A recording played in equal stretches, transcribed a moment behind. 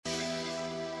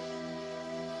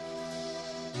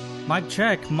Mic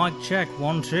check, 1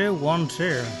 2 1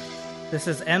 2. This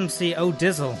is MC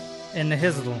O'Dizzle in the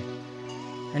Hizzle,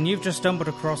 and you've just stumbled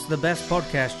across the best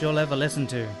podcast you'll ever listen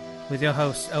to, with your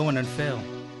hosts Owen and Phil.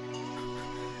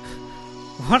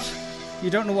 What? You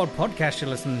don't know what podcast you're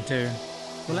listening to?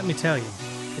 Well, let me tell you.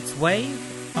 It's Wave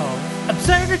of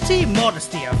Absurdity,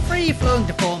 Modesty, a free-flowing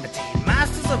deformity,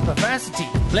 masters of perversity,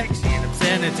 complexity and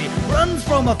obscenity, runs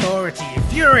from authority,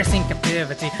 furious in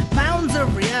captivity, mounds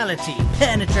of reality,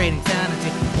 penetrating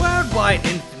sanity, worldwide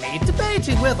infamy,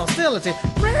 debating with hostility,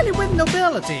 rarely with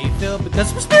nobility, filled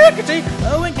because perspicuity,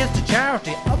 Owen gives to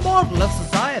charity, a model of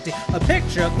society, a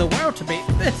picture of the world to be.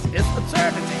 This is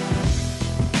absurdity.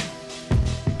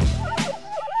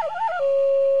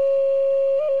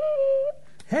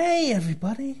 Hey,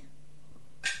 everybody.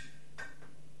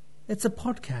 It's a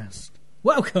podcast.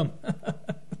 Welcome.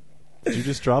 Did you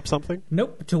just drop something?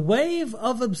 Nope, to Wave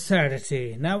of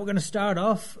Absurdity. Now we're going to start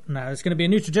off, it's going to be a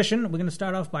new tradition. We're going to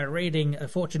start off by rating a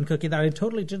fortune cookie that I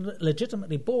totally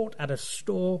legitimately bought at a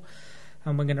store.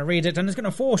 And we're going to read it, and it's going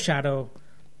to foreshadow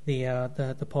the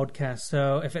podcast.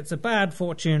 So if it's a bad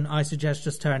fortune, I suggest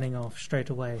just turning off straight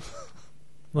away.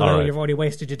 Although You've already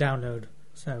wasted your download,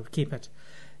 so keep it.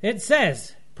 It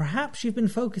says, perhaps you've been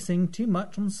focusing too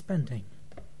much on spending.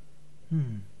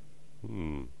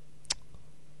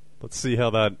 Let's see how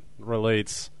that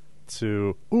relates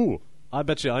to... Ooh, I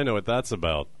bet you I know what that's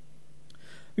about.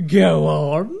 Go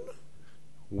on.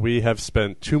 We have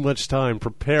spent too much time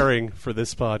preparing for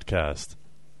this podcast.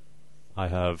 I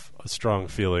have a strong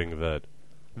feeling that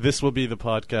this will be the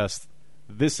podcast,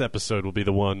 this episode will be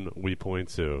the one we point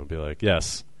to and be like,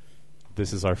 yes,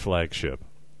 this is our flagship.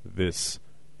 This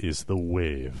is the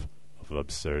Wave of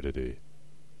Absurdity.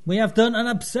 We have done an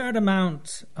absurd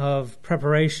amount of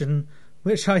preparation,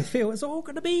 which I feel is all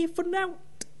going to be for naught.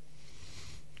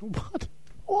 What?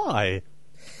 Why?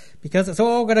 Because it's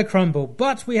all going to crumble.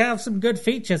 But we have some good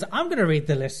features. I'm going to read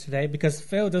the list today because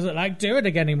Phil doesn't like doing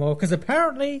it anymore, because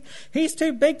apparently he's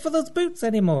too big for those boots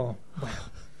anymore.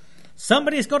 Well,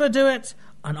 somebody's got to do it,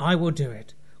 and I will do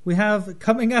it. We have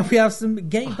coming up, we have some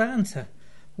gay banter.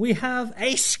 We have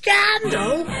a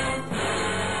scandal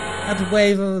at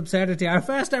Wave of Absurdity. Our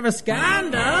first ever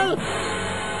scandal.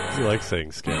 You like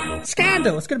saying scandal.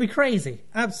 Scandal. It's going to be crazy.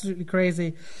 Absolutely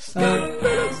crazy.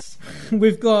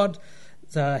 We've got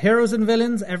heroes and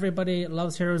villains. Everybody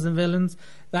loves heroes and villains.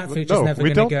 That feature's never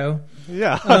going to go.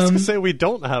 Yeah, I was going to say we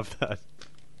don't have that.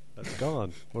 That's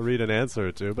gone. We'll read an answer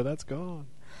or two, but that's gone.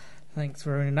 Thanks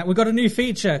for ruining that. We've got a new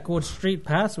feature called Street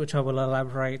Pass, which I will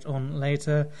elaborate on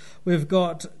later. We've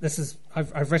got,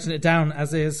 I've written it down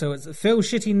as is, so it's Phil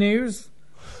Shitty News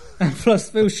and plus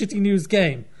Phil Shitty News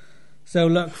Game. So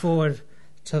look forward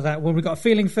to that. Well, we've got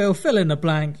Feeling Phil, Fill in the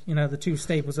Blank, the two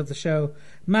staples of the show.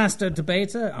 Master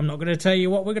Debater. I'm not going to tell you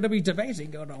what we're going to be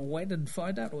debating. Go on, wait and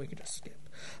find out, or we can just skip.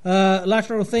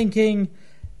 Lateral Thinking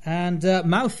and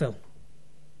Mouthfill.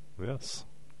 Yes.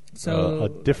 So a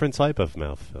different type of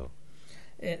mouthfill.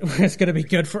 It's going to be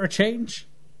good for a change.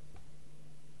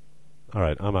 All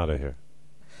right, I'm out of here.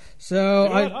 So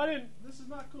This is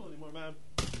not cool anymore, man.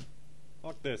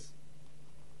 Fuck this.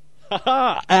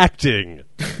 Haha, acting.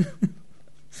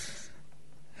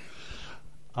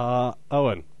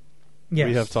 Owen. Yes.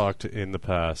 We have talked in the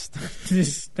past.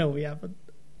 No, we haven't.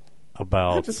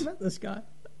 About I just met this guy.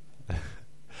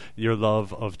 your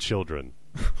love of children,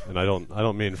 and I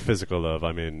don't mean physical love.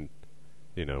 I mean,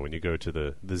 when you go to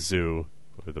the zoo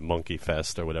or the monkey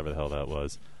fest or whatever the hell that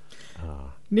was.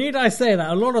 Need I say that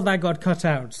a lot of that got cut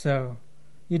out? So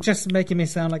you're just making me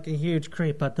sound like a huge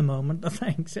creep at the moment. But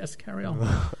thanks. Just carry on.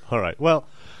 All right. Well,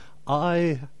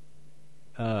 I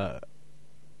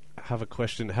have a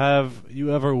question. Have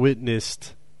you ever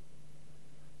witnessed?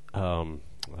 I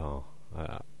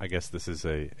guess this is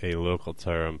a local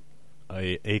term.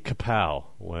 A kapow,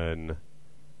 when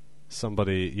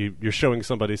somebody you're showing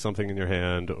somebody something in your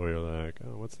hand, or you're like,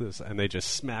 oh, what's this, and they just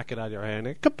smack it out of your hand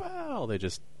and kapow, they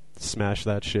just smash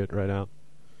that shit right out.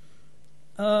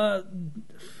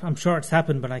 I'm sure it's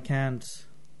happened, but I can't.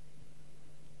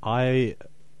 I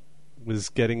was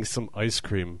getting some ice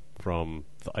cream from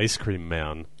the ice cream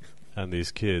man, and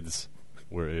these kids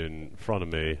were in front of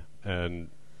me, and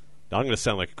I'm going to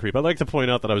sound like a creep. I'd like to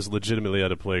point out that I was legitimately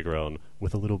at a playground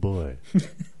with a little boy.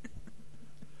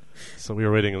 So we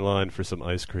were waiting in line for some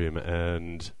ice cream,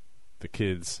 and the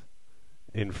kids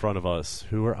in front of us,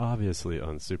 who were obviously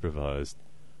unsupervised,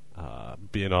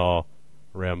 being all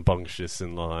rambunctious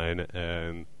in line,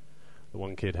 and the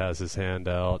one kid has his hand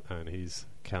out, and he's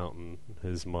counting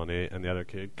his money, and the other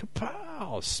kid,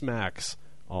 kapow, smacks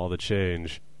all the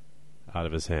change out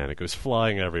of his hand. It goes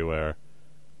flying everywhere.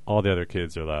 all the other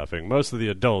kids are laughing. Most of the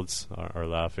adults are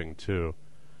laughing too.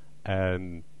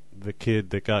 And the kid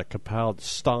that got kapowed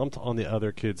stomped on the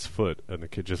other kid's foot, and the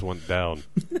kid just went down,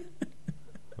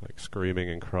 like screaming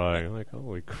and crying. I'm like,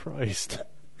 holy Christ.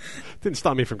 Didn't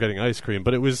stop me from getting ice cream,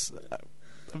 but it was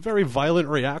a very violent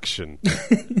reaction.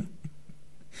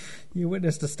 You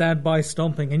witnessed a standby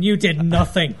stomping, and you did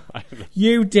nothing.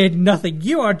 You did nothing.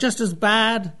 You are just as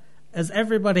bad as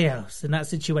everybody else in that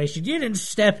situation. You didn't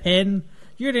step in.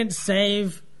 You didn't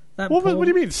save that What do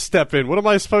you mean step in? What am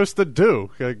I supposed to do?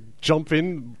 Jump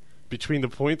in between the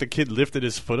point the kid lifted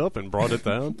his foot up and brought it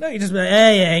down? No, you just be like,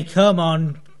 hey, come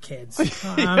on, kids.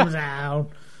 Calm down.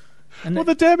 And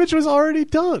the damage was already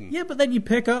done. Yeah, but then you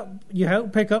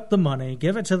help pick up the money,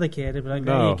 give it to the kid, and be like,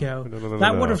 there you go. No,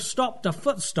 that would have stopped a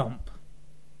foot stomp.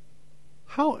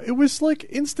 How? It was like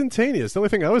instantaneous. The only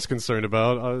thing I was concerned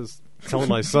about, I was telling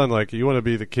my son, like, you want to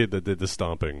be the kid that did the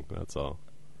stomping. That's all.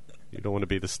 You don't want to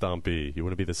be the stompy. You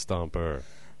want to be the stomper.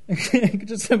 I can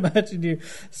just imagine you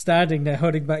standing there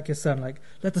holding back your son, like,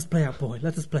 let this play out, boy.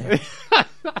 Let this play out.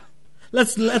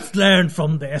 Let's learn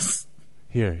from this.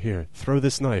 Here, throw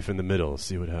this knife in the middle,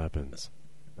 see what happens.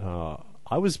 I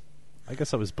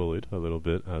guess I was bullied a little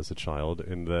bit as a child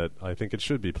in that I think it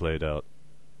should be played out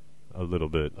a little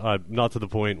bit. Not to the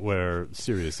point where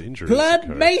serious injuries Blood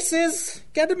occur. Maces!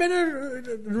 Get them in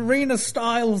an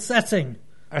arena-style setting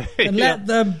and let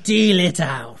them deal it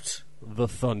out. The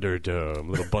Thunderdome,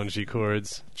 little bungee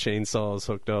cords, chainsaws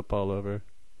hooked up all over.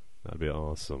 That'd be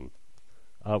awesome.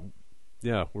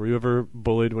 Yeah, were you ever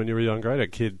bullied when you were younger? I had a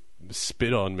kid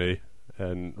spit on me,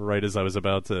 and right as I was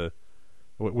about to,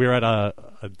 we were at a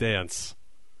dance,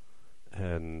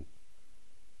 and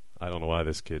I don't know why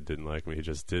this kid didn't like me. He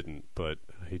just didn't, but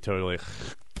he totally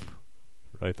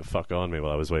right the fuck on me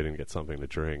while I was waiting to get something to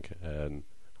drink, and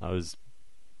I was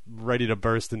ready to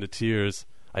burst into tears.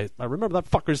 I remember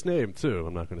that fucker's name too.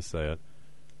 I'm not going to say it,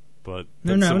 but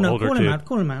no, older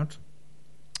call him out.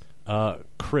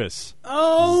 Chris.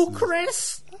 Oh,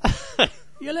 Chris,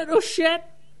 you little shit.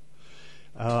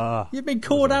 You've been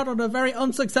called out on a very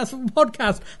unsuccessful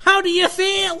podcast. How do you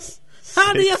feel?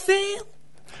 How do you feel?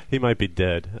 He might be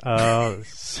dead.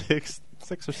 Sixth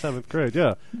or seventh grade,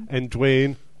 yeah. And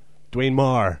Dwayne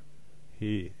Marr,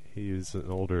 he is an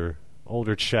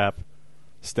older chap.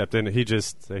 Stepped in. He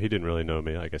didn't really know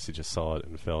me. I guess he just saw it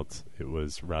and felt it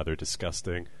was rather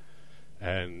disgusting.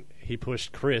 And he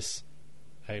pushed Chris,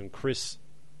 and Chris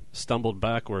stumbled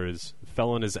backwards, fell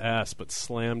on his ass, but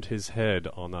slammed his head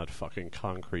on that fucking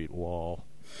concrete wall.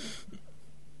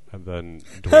 And then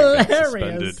Dwayne got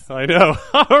suspended. I know.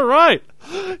 All right.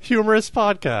 Humorous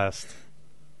podcast.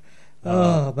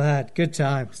 Oh, man. Good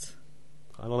times.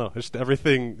 I don't know. Just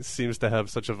everything seems to have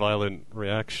such a violent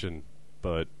reaction.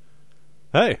 But,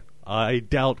 hey, I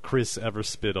doubt Chris ever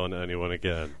spit on anyone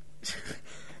again.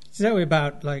 Tell me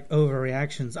about, like,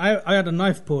 overreactions. I had a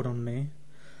knife pulled on me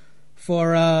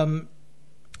for...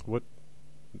 What?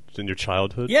 In your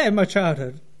childhood? Yeah, in my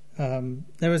childhood.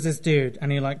 There was this dude,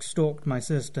 and he like stalked my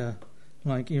sister.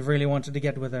 Like, he really wanted to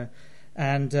get with her.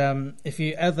 And if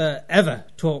you ever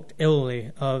talked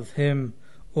illy of him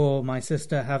or my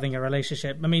sister having a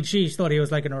relationship, I mean, she thought he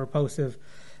was like a repulsive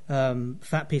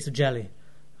fat piece of jelly,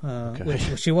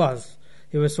 which she was.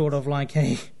 He was sort of like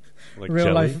a real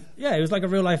jelly? life. Yeah, he was like a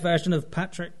real life version of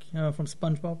Patrick, from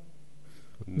SpongeBob.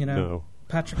 No.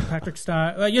 Patrick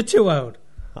Star. Well, you're too old.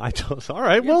 I don't. All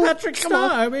right. Well, Patrick Star.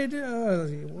 I mean,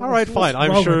 all right, fine.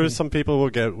 I'm sure some people will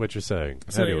get what you're saying.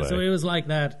 So anyway, it was like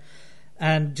that,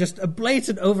 and just a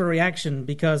blatant overreaction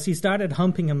because he started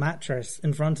humping a mattress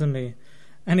in front of me,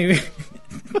 and he.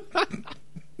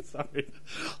 Sorry.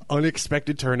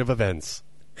 Unexpected turn of events.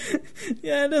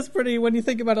 Yeah, it is pretty. When you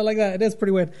think about it like that, it is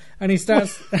pretty weird. And he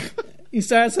starts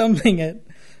humping it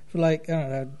for like, I don't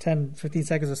know, 10, 15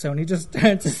 seconds or so, and he just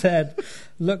turns his head,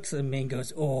 looks at me, and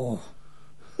goes, "Oh.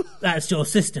 That's your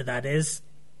sister, that is."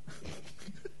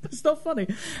 It's not funny.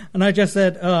 And I just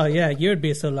said, "Oh yeah, you'd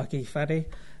be so lucky, fatty."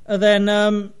 And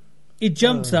then he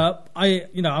jumps up.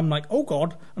 I'm like, "Oh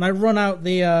God!" And I run out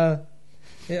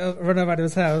run out of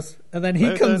his house. And then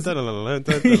he comes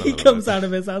out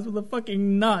of his house with a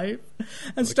fucking knife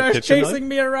and starts chasing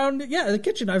me around. Yeah, the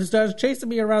kitchen knife starts chasing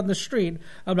me around the street.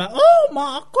 I'm like, "Oh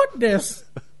my goodness!"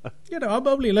 I'm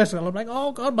only little. I'm like,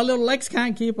 "Oh God, my little legs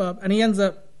can't keep up." And he ends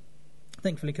up.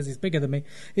 Thankfully, because he's bigger than me,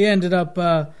 he ended up,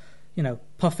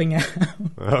 puffing out.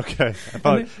 Okay. I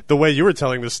thought the way you were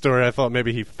telling this story, I thought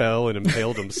maybe he fell and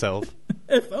impaled himself.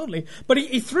 If only. But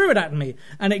he threw it at me,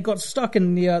 and it got stuck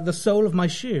in the sole of my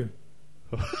shoe.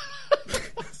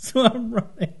 So I'm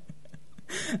running.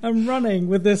 I'm running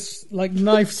with this like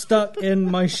knife stuck in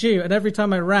my shoe, and every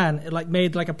time I ran, it like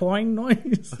made like a boing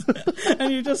noise,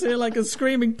 and you just hear like a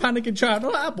screaming, panicking child,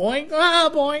 ah boing, ah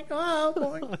boing, ah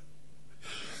boing.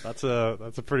 That's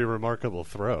a pretty remarkable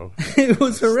throw. It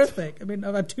was horrific. I mean,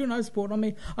 I've had 2 knives poured on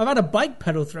me. I've had a bike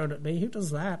pedal thrown at me. Who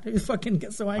does that? Who fucking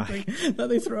gets so angry that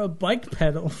they throw a bike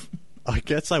pedal? I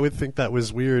guess I would think that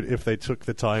was weird if they took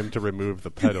the time to remove the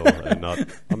pedal and not.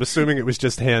 I'm assuming it was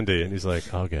just handy, and he's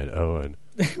like, "I'll get Owen."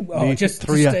 Well, just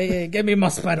stay here. Give me my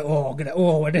pedal.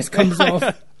 When this comes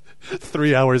off.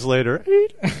 3 hours later.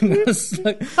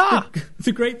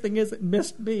 The great thing is, it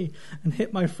missed me and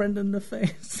hit my friend in the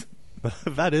face.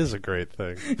 That is a great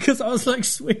thing. Because I was like,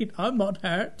 sweet, I'm not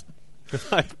hurt.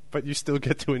 But you still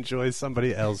get to enjoy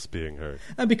somebody else being hurt.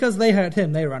 And because they hurt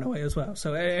him, they ran away as well.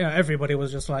 So everybody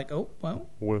was just like, oh, well.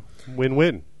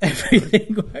 Win-win.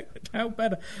 Everything worked out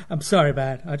better. I'm sorry,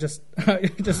 Bad. I just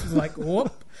was like,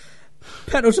 whoop.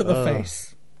 Pedal to the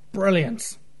face.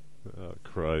 Brilliant. Oh,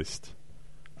 Christ.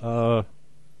 I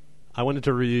wanted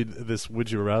to read this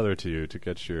Would You Rather to you to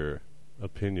get your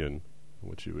opinion,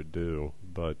 what you would do.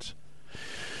 But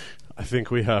I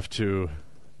think we have to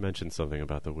mention something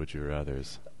about the Would You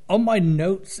Rathers. On my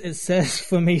notes, it says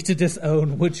for me to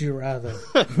disown Would You Rather.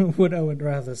 Would Owen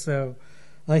rather. So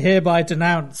I hereby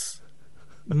denounce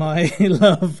my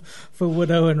love for Would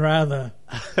Owen rather.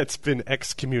 It's been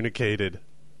excommunicated.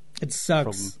 It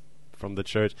sucks. From the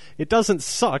church. It doesn't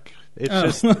suck. It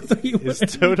just is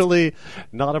totally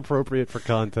not appropriate for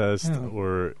contest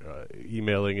or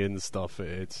emailing in stuff.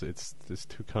 It's just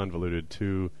too convoluted,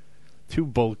 too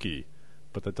bulky.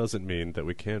 But that doesn't mean that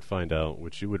we can't find out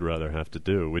what you would rather have to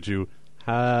do. Would you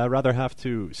rather have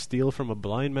to steal from a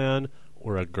blind man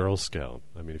or a Girl Scout?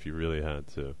 I mean, if you really had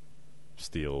to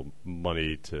steal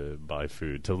money to buy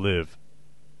food to live.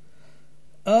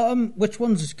 Which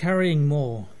one's carrying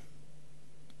more?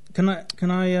 I'm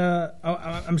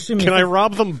assuming. Can I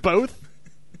rob them both?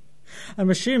 I'm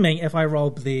assuming if I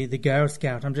rob the Girl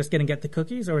Scout, I'm just going to get the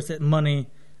cookies, or is it money?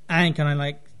 And can I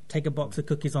like take a box of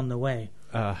cookies on the way?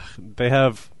 They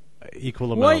have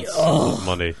equal amounts of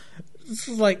money. This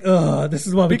is like, this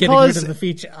is why we're getting rid of the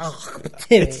feature.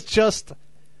 It's just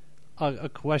a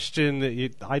question that you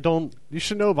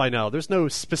should know by now. There's no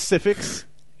specifics.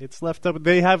 It's left up.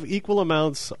 They have equal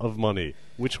amounts of money.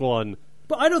 Which one?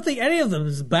 But I don't think any of them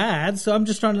is bad, so I'm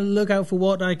just trying to look out for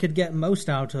what I could get most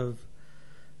out of.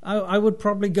 I would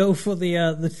probably go for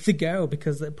the girl,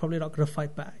 because they're probably not going to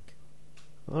fight back.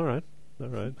 All right.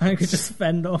 I could just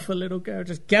fend off a little girl.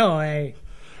 Just go away.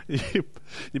 You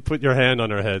put your hand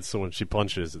on her head, so when she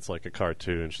punches, it's like a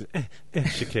cartoon.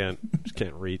 She can't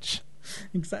reach.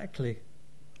 Exactly.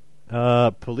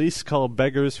 Police call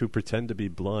beggars who pretend to be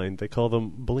blind. They call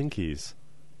them blinkies.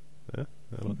 How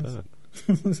about that?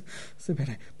 It's a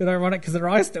bit ironic because their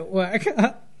eyes don't work.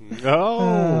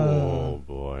 Oh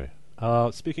boy.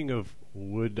 Speaking of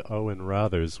Would Owen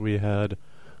Rathers, we had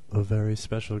a very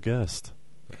special guest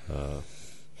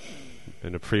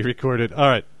in a pre-recorded. All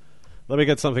right, let me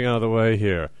get something out of the way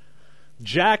here.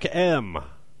 Jack M.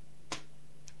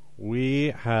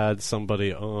 We had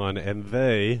somebody on, and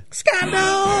they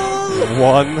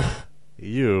won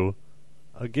you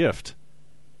a gift.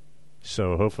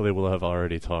 So hopefully we'll have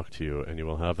already talked to you, and you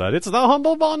will have that. It's the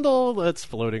Humble Bundle that's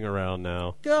floating around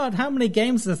now. God, how many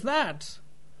games is that?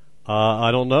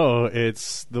 I don't know.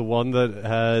 It's the one that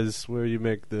has where you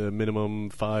make the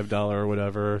minimum $5 or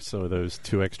whatever, so those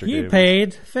 2 extra games. You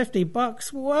paid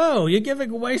 $50. Whoa, you're giving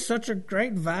away such a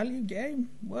great value game.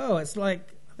 Whoa, it's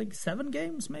like, I think 7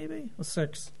 games maybe? Or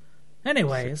 6.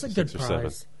 Anyway, it's a good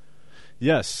prize.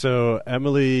 Yes, so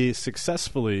Emily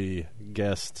successfully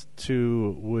guessed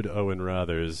 2 Would Owen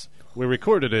Rathers. We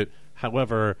recorded it,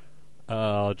 however,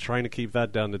 trying to keep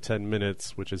that down to 10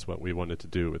 minutes, which is what we wanted to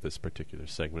do with this particular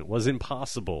segment, was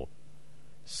impossible.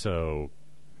 So,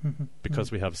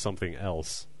 because we have something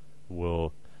else, Emily,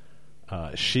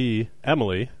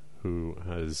 who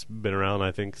has been around,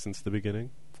 I think, since the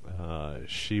beginning,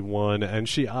 she won, and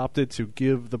she opted to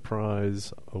give the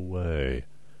prize away.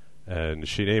 And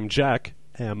she named Jack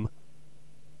M.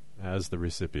 as the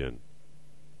recipient.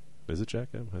 Is it Jack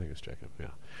M? I think it's Jack M, yeah.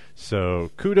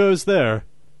 So, kudos there.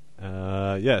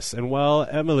 Yes, and while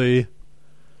Emily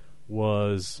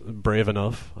was brave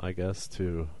enough, I guess,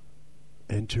 to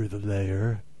enter the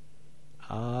lair,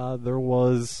 there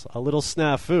was a little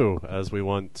snafu as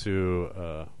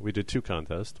we did 2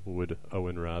 contests, Would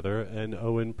Owen Rather, and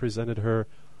Owen presented her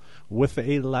with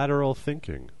a lateral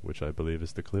thinking, which I believe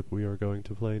is the clip we are going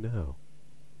to play now.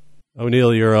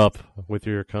 O'Neill, you're up with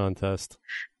your contest.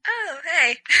 Oh,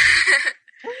 hey.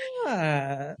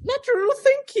 Lateral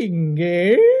thinking,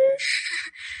 eh?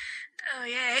 Oh,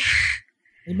 yay.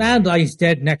 A man lies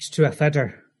dead next to a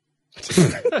feather.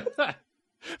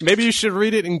 Maybe you should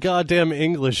read it in goddamn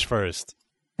English first.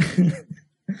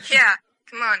 Yeah,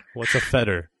 come on. What's a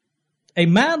feather? A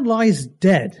man lies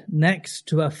dead next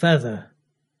to a feather.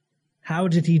 How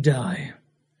did he die?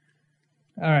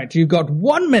 All right, you've got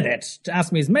 1 minute to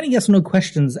ask me as many yes or no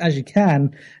questions as you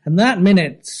can, and that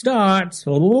minute starts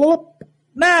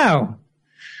now.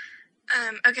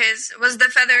 Okay, was the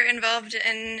feather involved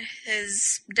in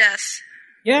his death?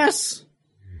 Yes.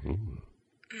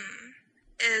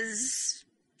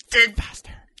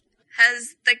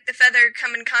 Has the feather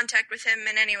come in contact with him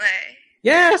in any way?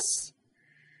 Yes.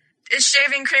 Is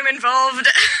shaving cream involved?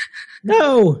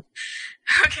 No.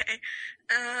 Okay.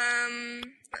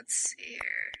 Let's see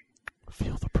here.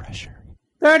 Feel the pressure.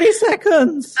 30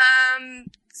 seconds.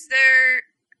 Is there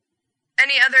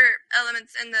any other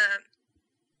elements in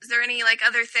is there any,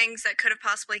 other things that could have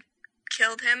possibly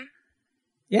killed him?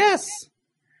 Yes.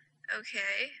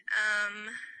 Okay,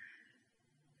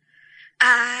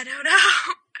 I don't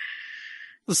know.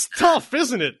 This is tough,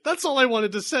 isn't it? That's all I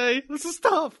wanted to say. This is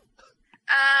tough.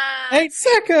 8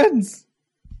 seconds.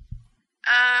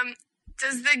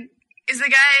 Is the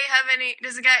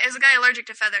guy allergic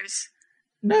to feathers?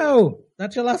 No.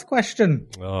 That's your last question.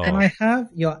 Oh. Can I have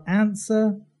your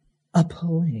answer,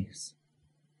 please?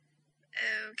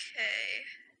 Okay.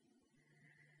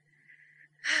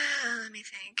 Let me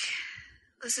think.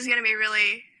 This is gonna be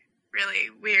really,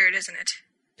 really weird, isn't it?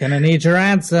 Can I need your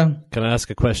answer? Can I ask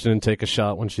a question and take a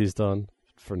shot when she's done?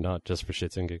 For not just for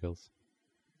shits and giggles.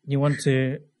 You want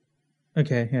to...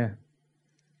 Okay, yeah.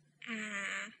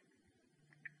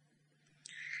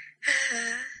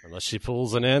 Unless she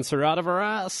pulls an answer out of her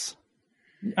ass.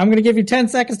 I'm going to give you 10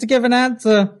 seconds to give an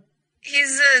answer.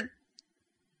 He's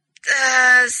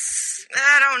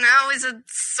I don't know, he's a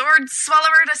sword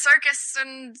swallower at a circus,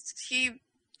 and he,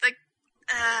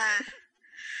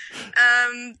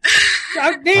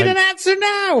 I need an answer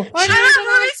now! Give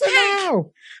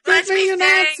me an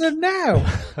answer now!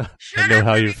 I know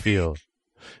how you feel.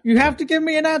 You have to give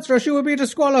me an answer or she will be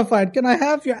disqualified. Can I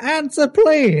have your answer,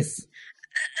 please?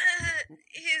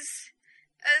 He's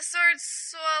a sword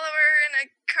swallower in a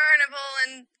carnival,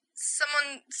 and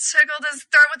someone tickled his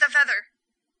throat with a feather.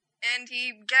 And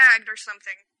he gagged or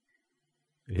something.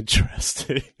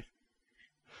 Interesting.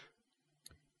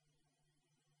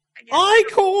 I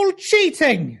call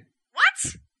cheating!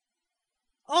 What?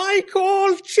 I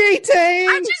call cheating!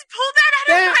 I just pulled that out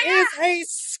of my ass! There is a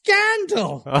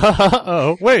scandal!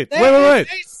 Uh-oh. Wait. There is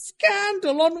a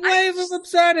scandal on Wave of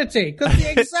Absurdity, because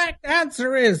the exact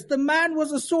answer is the man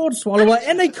was a sword swallower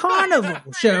in a carnival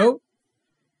show,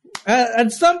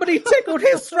 and somebody tickled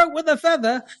his throat with a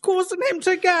feather, causing him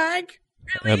to gag.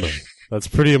 Really? Emma, that's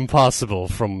pretty impossible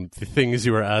from the things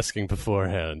you were asking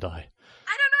beforehand. I don't know,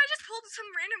 I just pulled some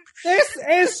random... This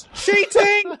is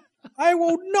cheating! I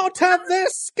will not have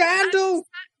this scandal!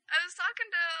 I was talking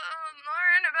to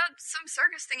Lauren about some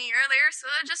circus thingy earlier, so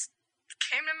it just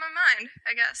came to my mind,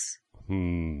 I guess.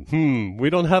 We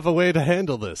don't have a way to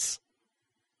handle this.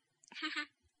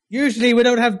 Usually we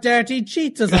don't have dirty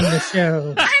cheaters on the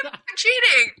show. I'm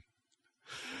cheating!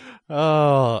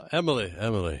 Oh, Emily.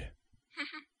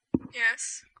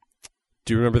 Yes?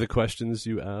 Do you remember the questions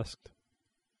you asked?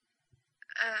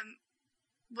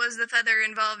 Was the feather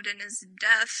involved in his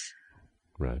death?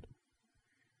 Right.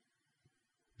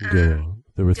 Go on.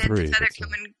 There were Did three. the feather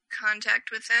come in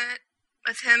contact with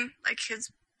him, like his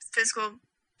physical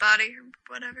body or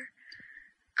whatever?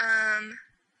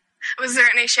 Was there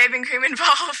any shaving cream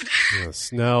involved?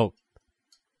 Yes. Now,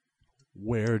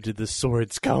 where did the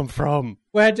swords come from?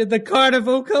 Where did the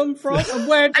carnival come from? And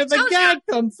where did the gag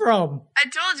come from? I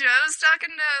told you, I was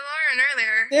talking to Lauren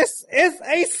earlier. This is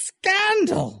a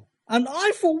scandal. And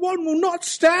I, for one, will not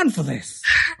stand for this.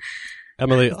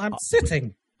 Emily, I'm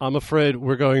sitting. I'm afraid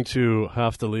we're going to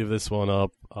have to leave this one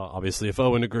up. Obviously, if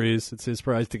Owen agrees, it's his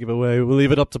prize to give away. We'll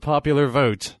leave it up to popular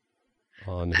vote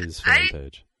on his fan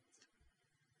page.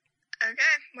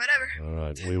 Okay, whatever. All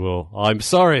right, we will. I'm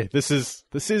sorry. This is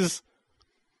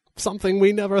something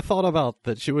we never thought about,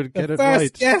 that she would get it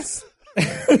right. Yes.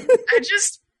 I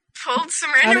just pulled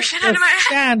some random shit out of my ass.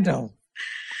 Scandal.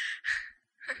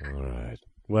 All right.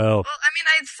 Well, I mean,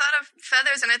 I thought of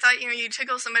feathers, and I thought, you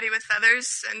tickle somebody with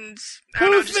feathers, and I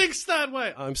don't know, who thinks that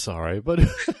way? I'm sorry, but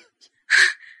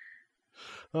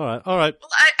all right. Well, I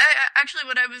actually,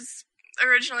 what I was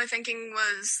originally thinking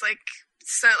was like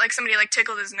somebody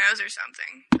tickled his nose or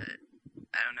something, but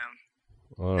I don't know.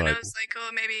 All right. And I was like,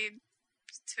 oh, maybe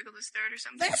tickled his throat or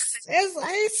something. This is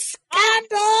a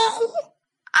scandal.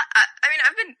 I mean,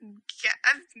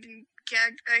 I've been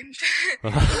gagged.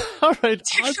 All right.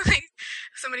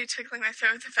 Somebody tickling my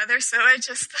throat with a feather, so I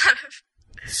just thought of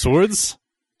Swords?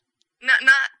 not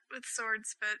with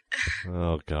swords, but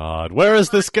Oh, God. Where is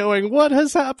this going? What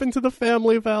has happened to the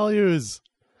family values?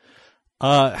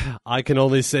 I can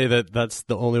only say that that's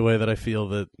the only way that I feel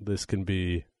that this can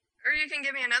be or you can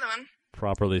give me another one.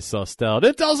 properly sussed out.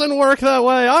 It doesn't work that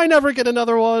way. I never get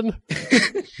another one.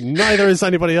 Neither is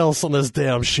anybody else on this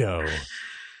damn show.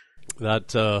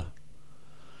 That, I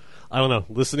don't know.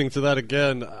 Listening to that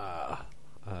again,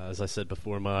 as I said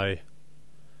before, my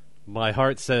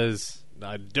heart says,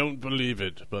 I don't believe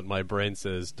it, but my brain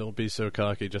says, don't be so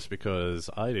cocky just because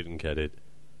I didn't get it.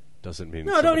 Doesn't mean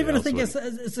No, I don't even think it's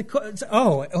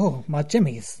oh, my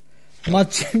jimmies. My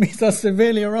jimmies are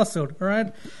severely rustled, all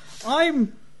right?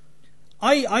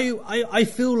 I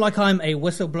feel like I'm a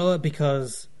whistleblower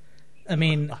because, I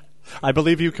mean, I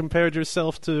believe you compared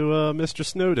yourself to Mr.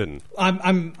 Snowden.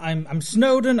 I'm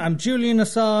Snowden. I'm Julian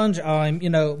Assange. I'm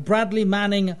Bradley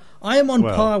Manning. I am on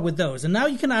par with those. And now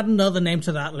you can add another name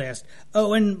to that list,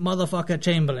 Owen motherfucker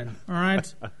Chamberlain. All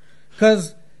right,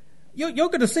 because you're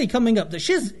going to see coming up that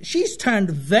she's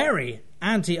turned very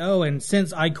anti-Owen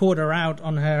since I caught her out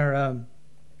on her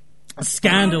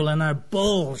scandal and her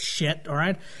bullshit. All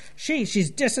right,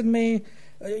 she's dissing me.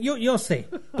 You'll see.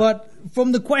 But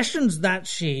from the questions that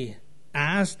she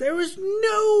asked, there is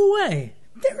no way.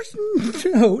 There's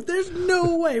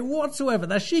no way whatsoever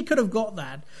that she could have got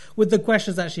that with the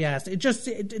questions that she asked. It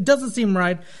doesn't seem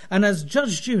right. And as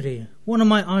Judge Judy, one of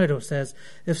my idols, says,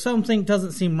 if something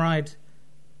doesn't seem right,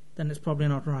 then it's probably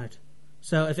not right.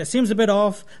 So if it seems a bit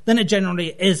off, then it generally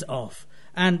is off.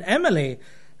 And Emily,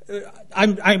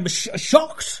 I'm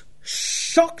shocked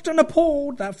and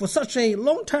appalled that for such a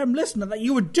long-term listener that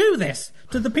you would do this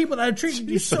to the people that are treating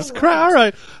you so Jesus Christ. All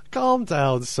right. Calm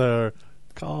down, sir.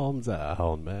 Calm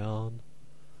down, man.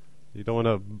 You don't want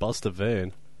to bust a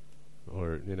vein.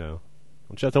 Or, don't you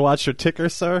have to watch your ticker,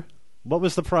 sir? What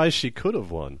was the prize she could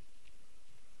have won?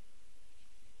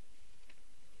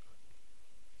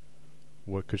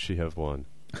 What could she have won?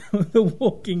 The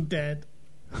Walking Dead.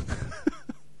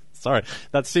 Sorry,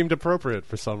 that seemed appropriate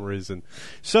for some reason.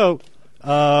 So,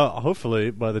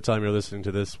 hopefully, by the time you're listening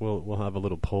to this, we'll have a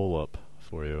little poll up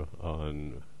for you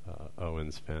on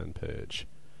Owen's fan page.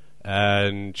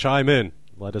 And chime in.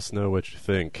 Let us know what you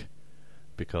think.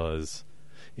 Because,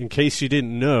 in case you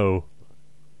didn't know,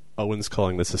 Owen's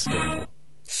calling this a scandal.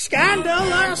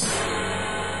 Scandalous!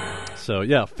 So,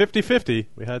 yeah, 50-50.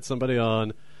 We had somebody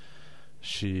on.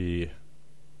 She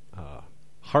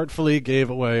heartfully gave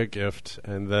away a gift,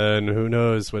 and then who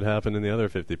knows what happened in the other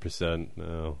 50%.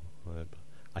 No,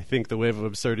 I think the wave of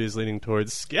absurdity is leaning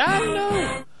towards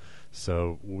scandal.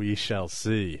 So we shall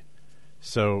see.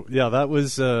 So yeah, that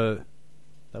was our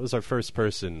first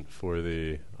person for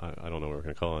the I don't know what we're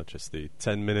gonna call it, just the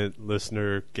 10-minute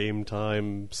listener game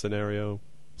time scenario,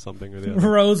 something or the other.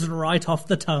 Rose right off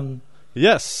the tongue.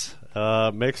 Yes,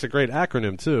 makes a great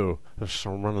acronym too.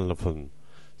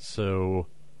 So,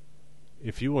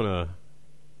 if you want to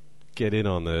get in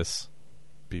on this,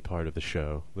 be part of the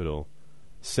show. Little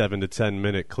 7 to 10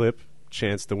 minute clip,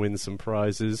 chance to win some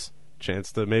prizes,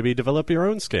 chance to maybe develop your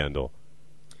own scandal.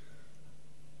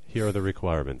 Here are the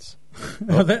requirements.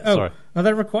 Sorry. Are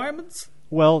there requirements?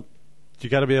 Well, you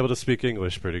got to be able to speak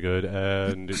English pretty good,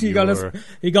 and you got to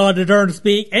learn to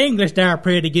speak English there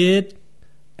pretty good,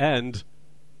 and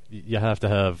you have to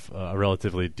have a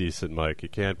relatively decent mic. You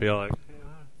can't be like,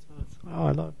 oh,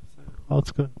 I love it. Oh,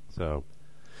 it's good. So,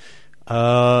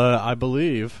 I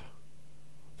believe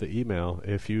the email,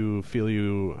 if you feel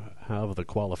you have the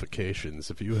qualifications,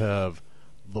 if you have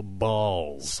the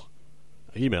balls,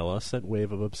 email us at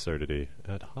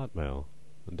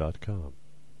waveofabsurdity@hotmail.com.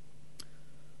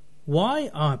 Why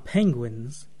are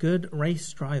penguins good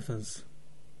race drivers?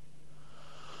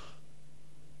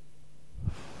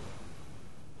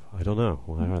 I don't know.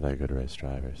 Why are they good race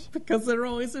drivers? Because they're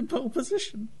always in pole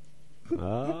position.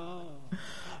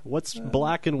 What's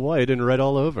black and white and red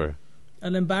all over?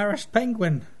 An embarrassed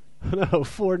penguin. No,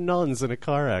 4 nuns in a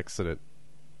car accident.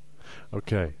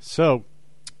 Okay, so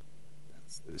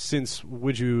since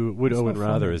Would Owen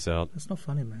Rather is out. That's not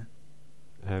funny, man.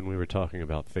 And we were talking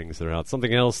about things that are out.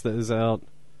 Something else that is out.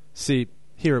 See,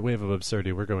 here at Wave of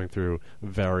Absurdity, we're going through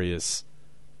various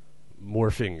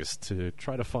morphings to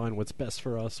try to find what's best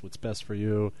for us, what's best for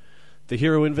you. The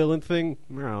hero and villain thing,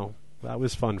 no, that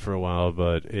was fun for a while,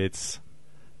 but it's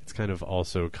kind of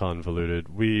also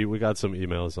convoluted. We got some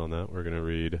emails on that. We're going to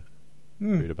read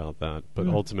about that. But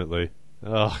ultimately,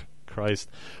 oh, Christ,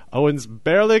 Owen's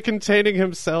barely containing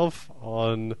himself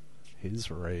on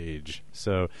his rage.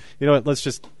 So, you know what, let's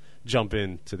just jump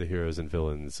into the heroes and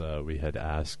villains, we had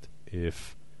asked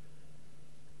if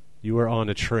you were on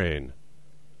a train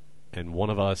and one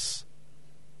of us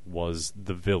was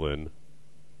the villain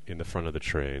in the front of the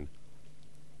train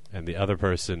and the other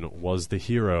person was the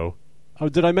hero. Oh,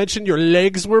 did I mention your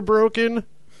legs were broken?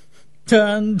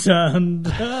 Dun, dun,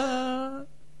 dun.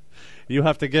 You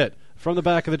have to get from the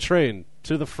back of the train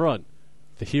to the front.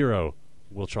 The hero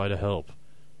will try to help.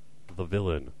 The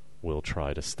villain will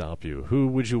try to stop you. Who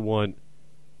would you want?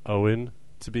 Owen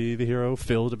to be the hero?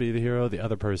 Phil to be the hero? The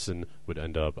other person would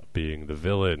end up being the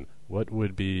villain. What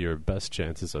would be your best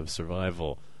chances of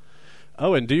survival?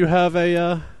 Owen, do you have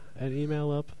an email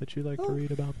up that you'd like to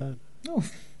read about that? Oh,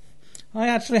 I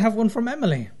actually have one from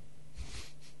Emily.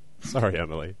 Sorry,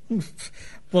 Emily.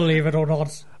 Believe it or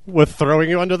not. We're throwing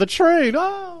you under the train.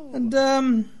 Oh!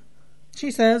 And she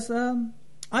says,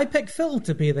 I pick Phil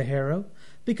to be the hero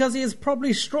because he is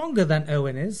probably stronger than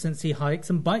Owen is, since he hikes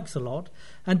and bikes a lot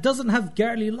and doesn't have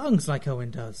girly lungs like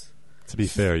Owen does. To be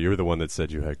fair, you were the one that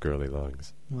said you had girly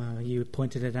lungs. Well, you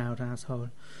pointed it out, asshole.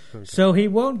 Okay. So he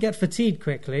won't get fatigued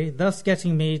quickly, thus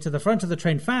getting me to the front of the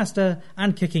train faster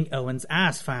and kicking Owen's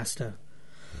ass faster.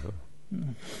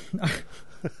 Oh.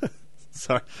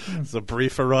 Sorry, it's a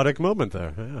brief erotic moment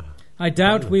there. Yeah. I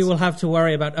doubt we will have to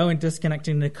worry about Owen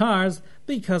disconnecting the cars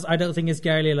because I don't think his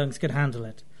girly lungs could handle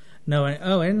it. Knowing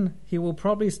Owen, he will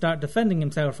probably start defending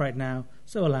himself right now,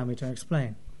 so allow me to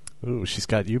explain. Ooh, she's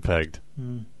got you pegged.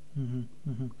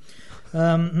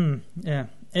 Yeah.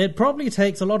 It probably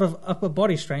takes a lot of upper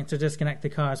body strength to disconnect the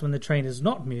cars when the train is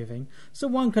not moving, so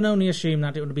one can only assume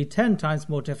that it would be 10 times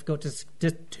more difficult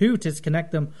to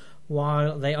disconnect them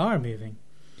while they are moving.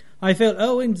 I feel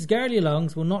Owen's girly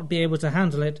lungs will not be able to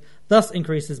handle it, thus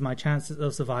increases my chances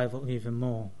of survival even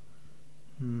more.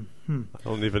 I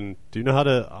don't even... Do you know how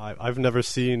to... I've never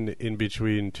seen in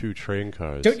between two train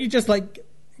cars. Don't you just, like,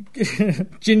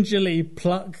 gingerly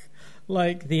pluck,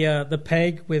 like, the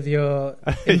peg with your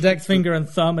index finger and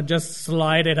thumb and just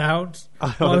slide it out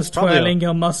whilst twirling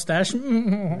your mustache?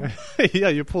 Yeah,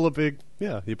 you pull a big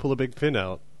pin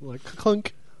out, like,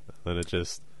 clunk. And then it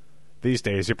just... These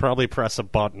days, you probably press a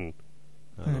button.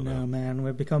 I know, man.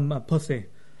 We've become a pussy.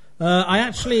 I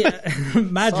actually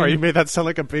imagine... Sorry, you made that sound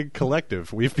like a big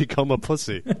collective. We've become a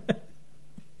pussy.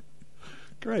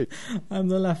 Great. I'm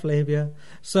the left labia.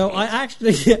 So I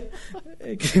actually...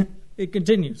 It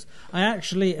continues. I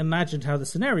actually imagined how the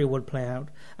scenario would play out,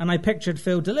 and I pictured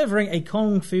Phil delivering a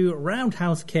kung fu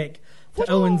roundhouse kick to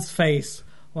Owen's face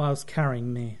whilst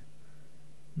carrying me.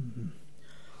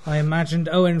 I imagined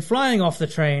Owen flying off the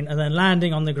train and then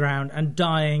landing on the ground and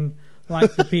dying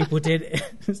like the people did.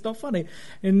 It's not funny.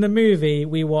 In the movie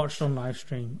we watched on live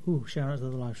stream. Ooh, shout out to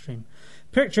the live stream.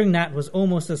 Picturing that was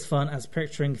almost as fun as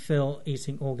picturing Phil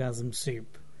eating orgasm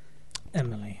soup.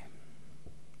 Emily.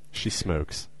 She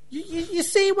smokes. You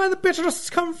see where the bitterness has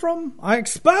come from? I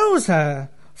expose her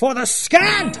for the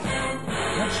scant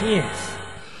that she is.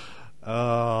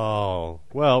 Oh,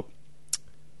 well...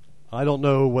 I don't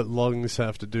know what lungs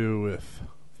have to do with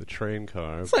the train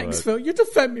car. Thanks, Phil. You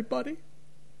defend me, buddy.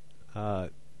 I'm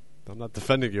not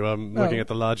defending you. I'm looking at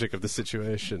the logic of the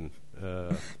situation.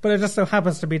 But it just so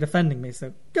happens to be defending me,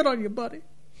 so good on you, buddy.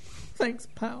 Thanks,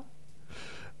 pal.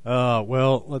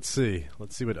 Well, let's see.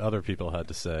 Let's see what other people had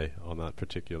to say on that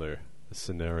particular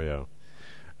scenario.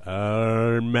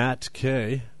 Matt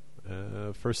K.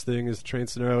 First thing is the train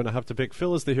scenario, and I have to pick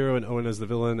Phil as the hero and Owen as the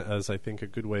villain, as I think a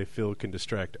good way Phil can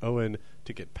distract Owen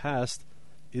to get past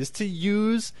is to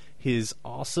use his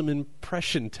awesome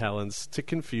impression talents to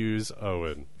confuse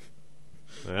Owen.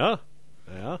 Yeah?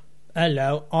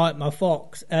 Hello, I'm a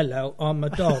fox. Hello, I'm a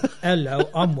dog. Hello,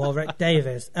 I'm Warwick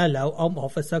Davis. Hello, I'm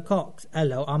Officer Cox.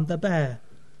 Hello, I'm the bear.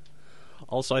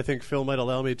 Also, I think Phil might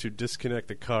allow me to disconnect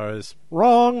the cars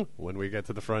wrong when we get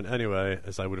to the front anyway,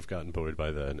 as I would have gotten bored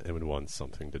by then and would want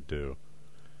something to do.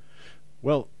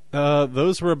 Well,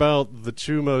 those were about the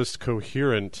two most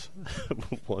coherent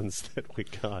ones that we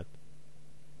got.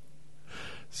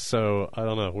 So, I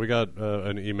don't know. We got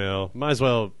an email. Might as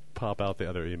well pop out the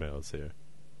other emails here.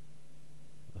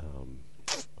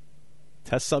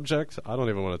 Test subject? I don't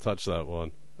even want to touch that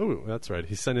one. Ooh, that's right.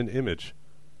 He sent an image.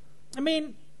 I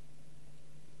mean...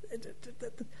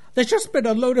 There's just been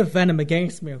a load of venom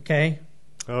against me, okay?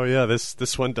 Oh yeah,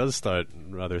 this one does start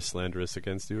rather slanderous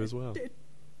against you as well. Do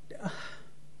you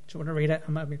want to read it?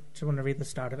 Do you want to read the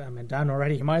start of it? I'm down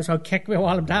already. You might as well kick me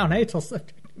while I'm down, eh? You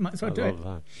might as well do it.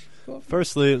 That.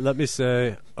 Firstly, let me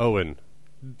say, Owen,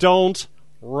 don't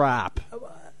rap.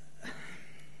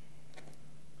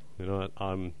 You know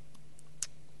what?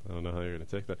 I don't know how you're going to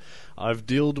take that. I've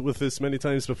dealt with this many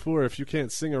times before. If you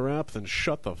can't sing a rap, then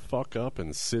shut the fuck up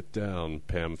and sit down,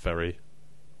 Pam Ferry.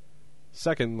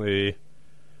 Secondly,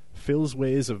 Phil's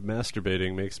ways of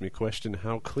masturbating makes me question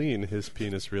how clean his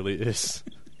penis really is.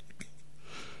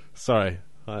 Sorry,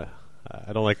 I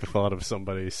don't like the thought of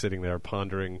somebody sitting there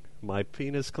pondering my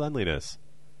penis cleanliness.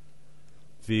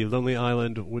 The Lonely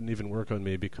Island wouldn't even work on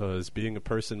me because being a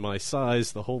person my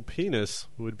size, the whole penis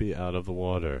would be out of the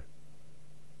water.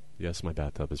 Yes, my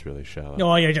bathtub is really shallow.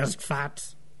 Oh, you're just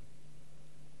fat.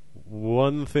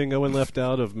 One thing Owen left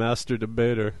out of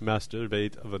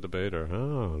Masturbate of a Debater,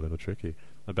 a little tricky,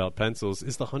 about pencils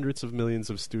is the hundreds of millions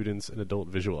of students and adult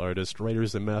visual artists,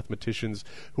 writers, and mathematicians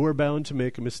who are bound to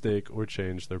make a mistake or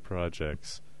change their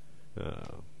projects.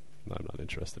 I'm not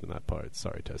interested in that part.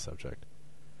 Sorry, test subject.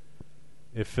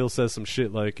 If Phil says some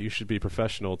shit like, you should be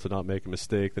professional to not make a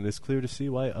mistake, then it's clear to see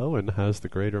why Owen has the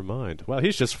greater mind. Wow,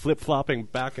 he's just flip-flopping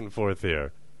back and forth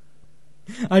here.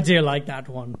 I do like that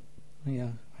one.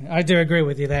 Yeah, I do agree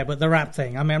with you there, but the rap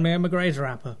thing, I'm a great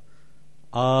rapper.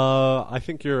 I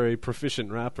think you're a proficient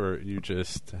rapper, you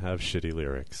just have shitty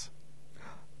lyrics.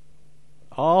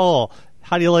 Oh,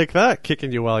 how do you like that,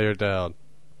 kicking you while you're down?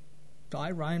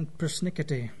 I rhyme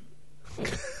persnickety.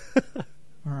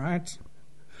 Alright.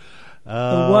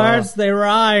 The words, they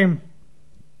rhyme.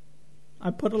 I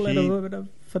put a little bit of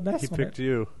finesse on it.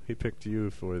 He picked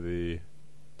you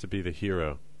to be the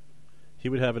hero. He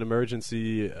would have an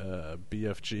emergency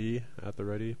BFG at the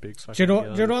ready. Big fucking do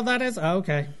you know what that is? Oh,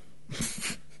 okay.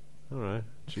 All right.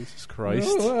 Jesus Christ.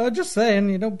 Just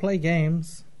saying, you don't play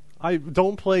games. I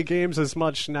don't play games as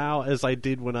much now as I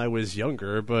did when I was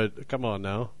younger, but come on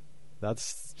now.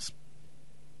 That's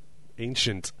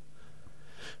ancient.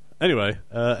 Anyway,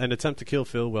 an attempt to kill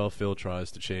Phil while Phil tries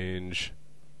to change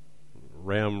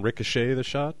Ricochet the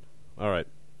shot. All right.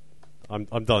 I'm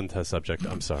done, test subject.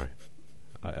 I'm sorry.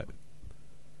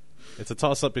 It's a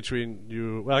toss-up between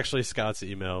you. Well, actually, Scott's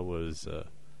email was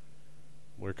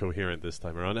more coherent this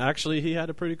time around. Actually, he had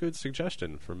a pretty good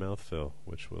suggestion for mouthfill,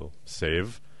 which we'll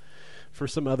save for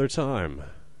some other time,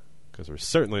 because we're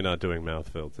certainly not doing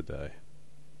mouthfill today.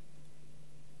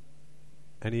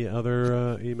 Any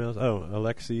other emails? Oh,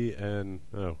 Alexi and...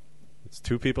 Oh, it's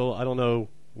two people. I don't know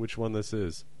which one this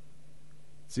is.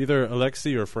 It's either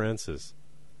Alexi or Francis.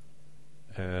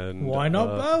 And why not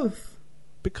both?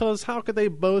 Because how could they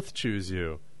both choose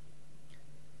you?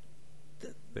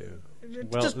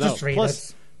 Just read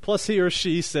it. Plus he or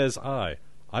she says I.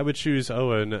 I would choose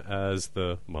Owen as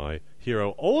my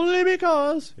hero only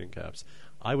because, in caps,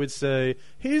 I would say,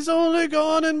 he's only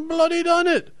gone and bloody done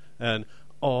it. And,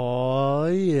 oh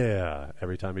yeah,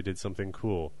 every time he did something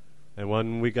cool. And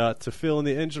when we got to Phil in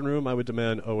the engine room, I would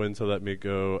demand Owen to let me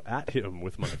go at him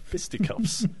with my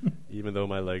fisticuffs, even though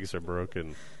my legs are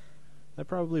broken. I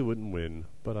probably wouldn't win,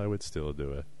 but I would still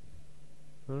do it.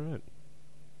 All right.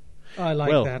 I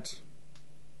like that.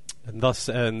 And thus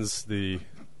ends the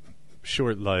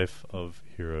short life of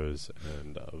heroes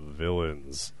and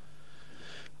villains.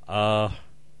 Why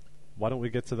don't we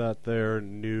get to that there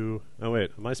new... Oh,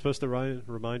 wait. Am I supposed to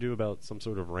remind you about some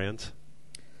sort of rant?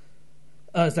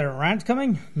 Is there a rant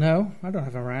coming? No, I don't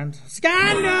have a rant.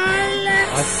 Scandalous!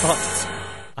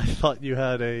 I thought you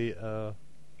had a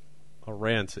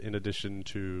rant in addition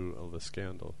to the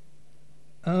scandal.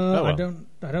 Well. I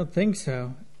don't think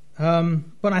so.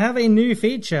 But I have a new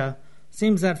feature.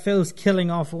 Seems that Phil's killing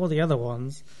off all the other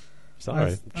ones.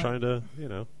 Sorry, I'm trying to,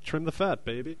 trim the fat,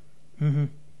 baby.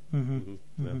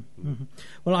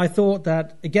 Well, I thought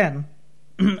that, again,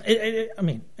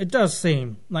 it does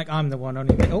seem like I'm the one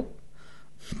only... Oh.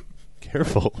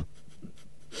 Careful.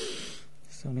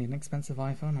 It's only an expensive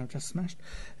iPhone I've just smashed.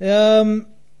 It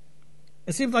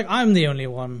seems like I'm the only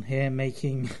one here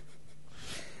making...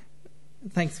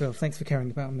 Thanks, Phil. Thanks for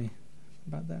caring about me.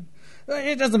 About that.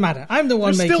 It doesn't matter. I'm the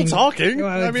one making... still talking.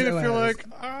 Well, if you're like,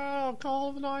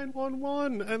 call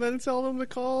 911 and then tell them to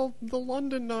call the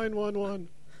London 911.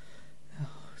 Oh,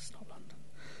 it's not London.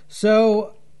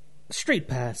 So, Street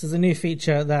Pass is a new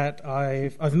feature that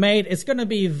I've made. It's going to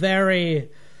be very...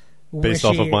 Based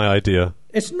off of my idea.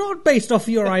 It's not based off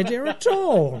your idea at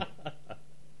all.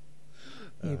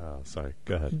 Sorry.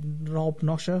 Go ahead. Rob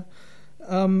Nosher.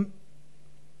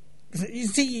 You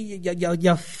see,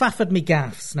 you're faffed me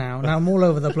gaffs now. Now I'm all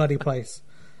over the bloody place.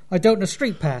 I don't know.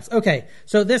 Street Pass. Okay,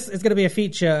 so this is going to be a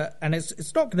feature, and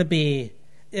it's not going to be...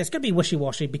 It's going to be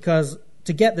wishy-washy, because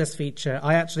to get this feature,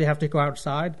 I actually have to go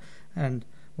outside, and,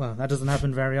 well, that doesn't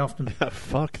happen very often.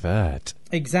 Fuck that.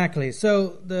 Exactly.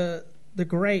 So the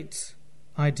great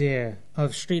idea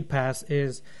of Street Pass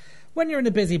is when you're in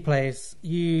a busy place,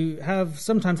 you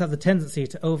sometimes have the tendency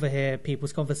to overhear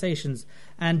people's conversations.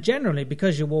 And generally,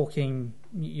 because you're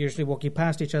usually walking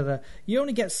past each other, you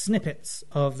only get snippets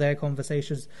of their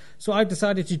conversations. So I've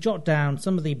decided to jot down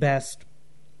some of the best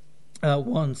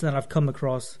ones that I've come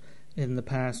across in the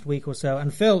past week or so.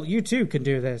 And Phil, you too can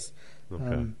do this.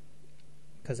 Okay.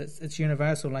 Because it's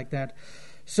universal like that.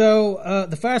 So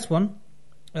the first one,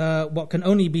 what can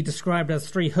only be described as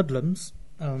three hoodlums.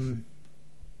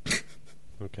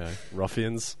 Okay.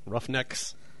 Ruffians,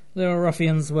 roughnecks. Little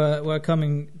ruffians were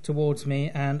coming towards me,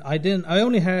 and I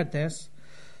only heard this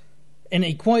in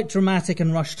a quite dramatic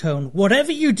and rushed tone.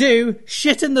 Whatever you do,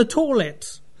 shit in the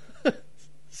toilet.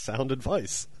 Sound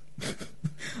advice.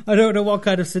 I don't know what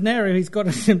kind of scenario he's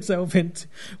gotten himself into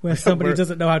where somebody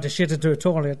doesn't know how to shit into a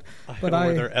toilet. But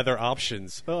are there other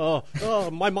options?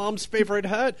 My mom's favorite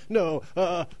hat? No.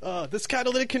 This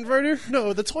catalytic converter?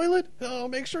 No. The toilet? Oh,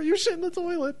 make sure you shit in the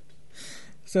toilet.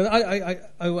 So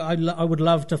I would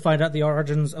love to find out the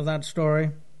origins of that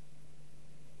story.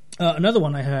 Another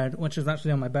one I heard, which is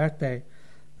actually on my birthday,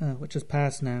 which is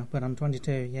past now, but I'm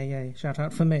 22. Yay. Shout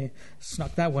out for me.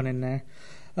 Snuck that one in there.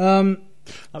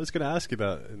 I was going to ask you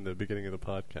about in the beginning of the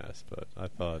podcast, but I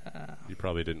thought you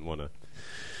probably didn't want to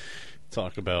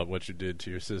talk about what you did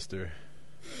to your sister.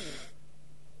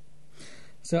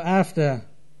 So after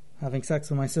having sex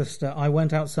with my sister, I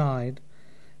went outside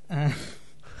and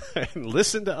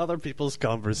listened to other people's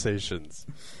conversations.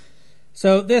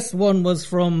 So this one was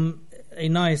from a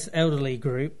nice elderly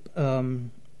group.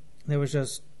 There was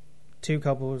just two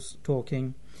couples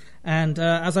talking. And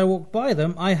as I walked by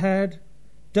them, I heard,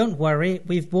 "Don't worry,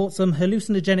 we've bought some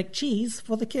hallucinogenic cheese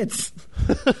for the kids."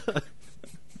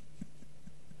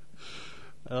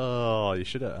 Oh, you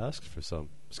should have asked for some.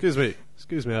 Excuse me,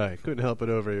 I couldn't help but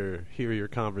hear your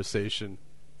conversation.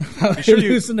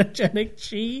 Hallucinogenic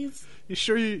cheese? You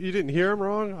sure you didn't hear him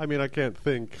wrong? I mean, I can't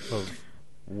think of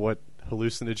what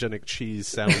hallucinogenic cheese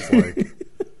sounds like.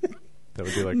 That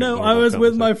would be like no, I was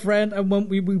with my friend, and when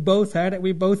we both heard it,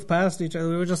 we both passed each other.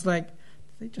 We were just like, did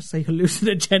they just say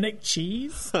hallucinogenic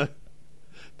cheese?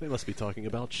 They must be talking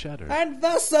about cheddar. And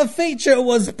thus a feature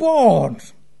was born,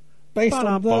 based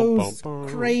on those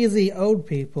crazy old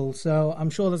people. So I'm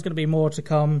sure there's going to be more to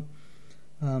come,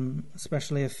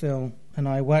 especially if Phil and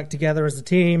I work together as a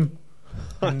team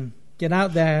and get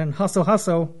out there and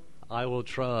hustle. I will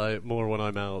try more when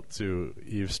I'm out to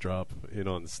eavesdrop in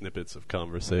on snippets of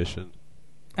conversation.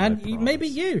 And maybe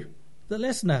you, the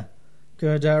listener,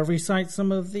 could recite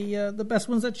some of the best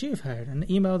ones that you've heard and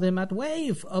email them at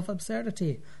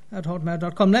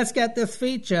waveofabsurdity@hotmail.com. Let's get this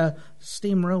feature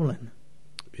steam rolling.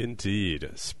 Indeed.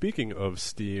 Speaking of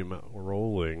steam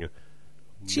rolling...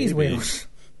 Cheese wheels.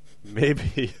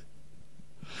 Maybe...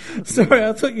 Sorry,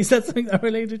 I thought you said something that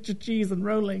related to cheese and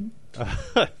rolling.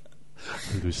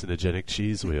 Hallucinogenic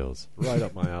cheese wheels. Right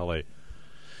up my alley.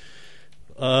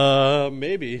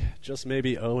 Maybe, just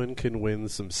maybe, Owen can win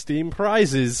some Steam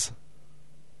prizes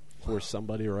for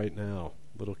somebody right now.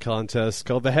 Little contest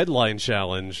called the Headline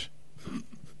Challenge.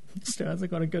 Still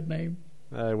hasn't got a good name.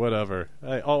 Hey, whatever.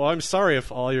 Hey, I'm sorry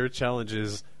if all your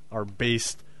challenges are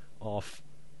based off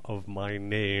of my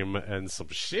name and some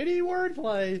shitty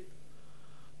wordplay.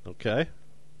 Okay. At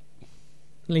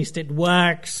least it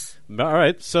works. All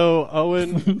right, so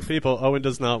Owen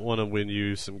does not want to win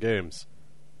you some games.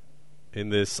 In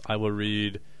this, I will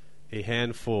read a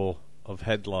handful of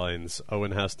headlines.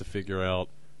 Owen has to figure out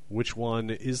which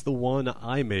one is the one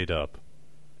I made up.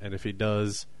 And if he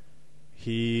does,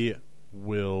 he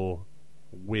will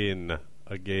win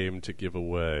a game to give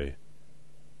away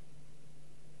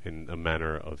in a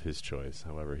manner of his choice,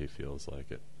 however he feels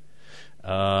like it.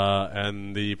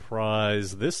 And the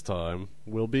prize this time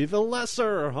will be the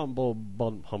lesser humble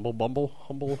bundle,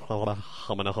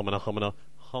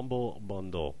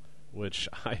 which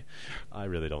I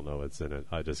really don't know what's in it.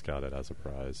 I just got it as a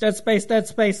prize. Dead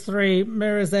Space 3,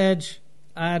 Mirror's Edge,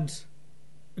 add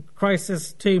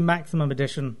Crisis 2 Maximum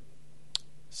Edition.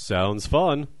 Sounds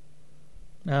fun.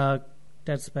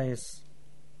 Dead Space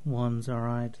 1's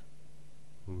alright.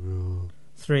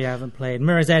 3 I haven't played.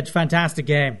 Mirror's Edge, fantastic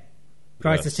game.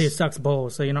 Crisis 2 sucks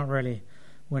balls, so you're not really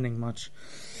winning much.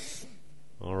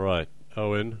 All right,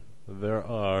 Owen, there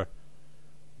are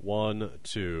 1,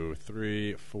 2,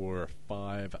 3, 4,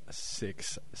 5,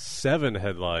 6, 7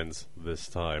 headlines this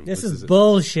time. This is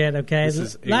bullshit, okay?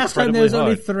 Last time there was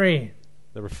only 3.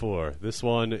 There were 4. This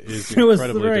one is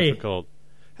incredibly difficult.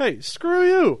 Hey, screw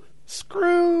you!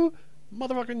 Screw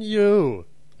motherfucking you!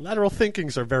 Lateral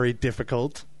thinkings are very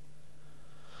difficult.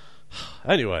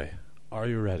 Anyway, are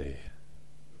you ready?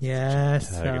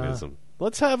 Yes. Antagonism.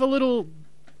 Let's have a little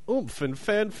oomph and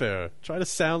fanfare. Try to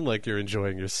sound like you're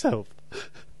enjoying yourself.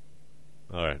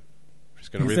 All right. I'm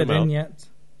just going to read them out. Yet?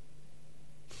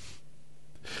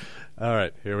 All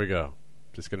right, here we go.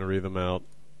 Just going to read them out.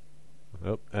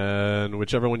 Oh, and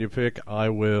whichever one you pick, I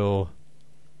will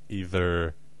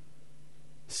either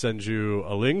send you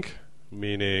a link,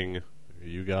 meaning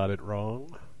you got it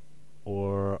wrong,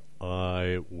 or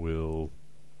I will,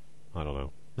 I don't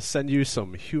know, send you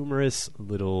some humorous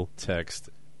little text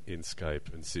in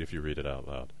Skype and see if you read it out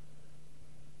loud.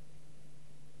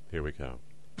 Here we go.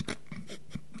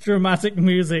 Dramatic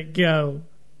music, go.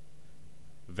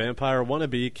 Vampire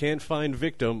wannabe can't find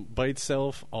victim, bites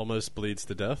self, almost bleeds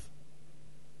to death.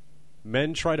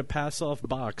 Men try to pass off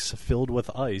box filled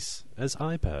with ice as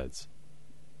iPads.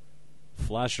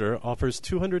 Flasher offers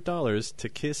 $200 to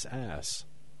kiss ass.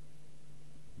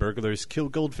 Burglars kill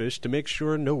goldfish to make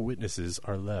sure no witnesses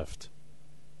are left.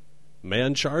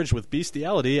 Man charged with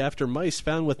bestiality after mice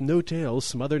found with no tail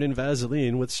smothered in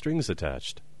Vaseline with strings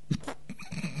attached.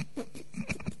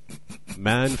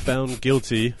 Man found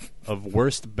guilty of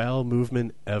worst bowel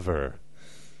movement ever.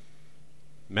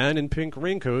 Man in pink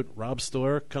raincoat robs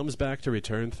store, comes back to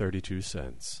return 32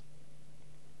 cents.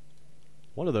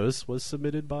 One of those was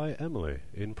submitted by Emily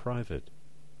in private.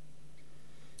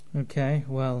 Okay,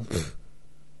 well,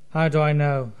 how do I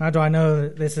know? How do I know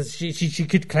that this is... She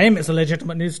could claim it's a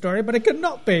legitimate news story, but it could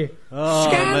not be. Oh,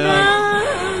 Scandal!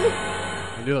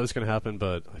 man. I knew that was going to happen,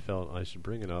 but I felt I should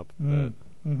bring it up.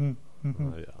 Anyway,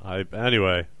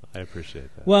 I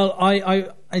appreciate that. Well,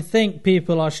 I think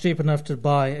people are stupid enough to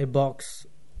buy a box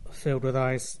filled with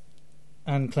ice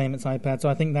and claim it's iPad, so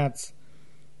I think that's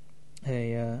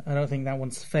I don't think that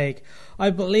one's fake. I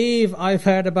believe I've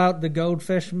heard about the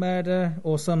goldfish murder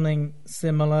or something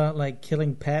similar, like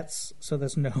killing pets, so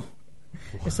there's no...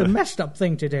 It's a messed up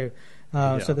thing to do.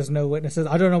 So there's no witnesses.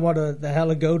 I don't know what the hell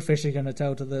a goldfish is going to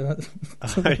tell to the...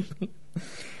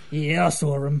 Yeah, I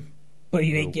saw him. But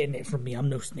you ain't getting it from me. I'm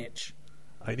no snitch.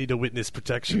 I need a witness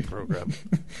protection program.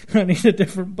 I need a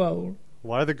different bowl.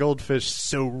 Why are the goldfish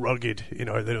so rugged in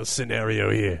our little scenario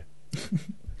here?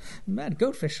 Man,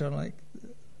 goldfish are like...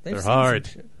 They're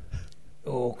hard.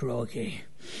 Oh, crikey.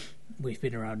 We've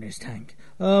been around this tank.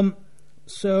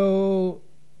 So...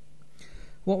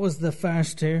 What was the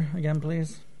first two again,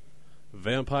 please?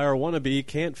 Vampire wannabe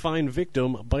can't find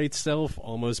victim, bites self,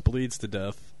 almost bleeds to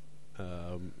death.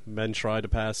 Men try to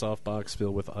pass off box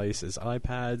filled with ice as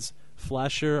iPads.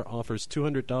 Flasher offers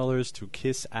 $200 to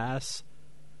kiss ass.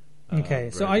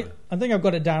 Okay, so I think I've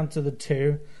got it down to the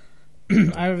two.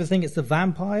 I either think it's the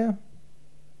vampire.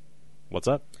 What's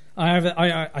up?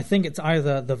 I think it's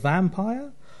either the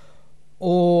vampire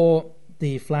or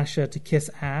the flasher to kiss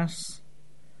ass.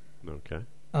 Okay.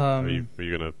 Are you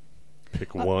gonna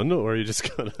pick one, or are you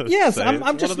just gonna? Yes, say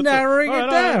I'm just narrowing it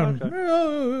down.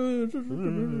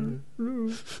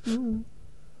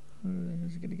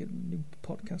 He's gonna get a new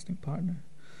podcasting partner.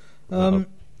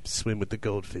 Swim with the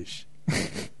goldfish.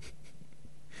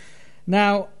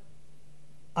 Now,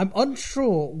 I'm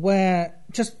unsure where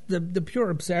just the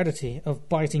pure absurdity of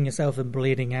biting yourself and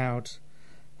bleeding out.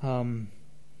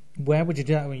 Where would you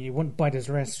do that? You wouldn't bite his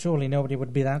wrist. Surely nobody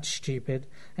would be that stupid.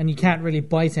 And you can't really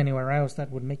bite anywhere else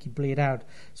that would make you bleed out.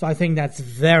 So I think that's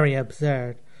very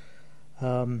absurd.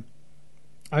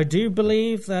 I do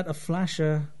believe that a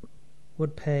flasher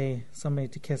would pay somebody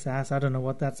to kiss ass. I don't know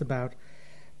what that's about.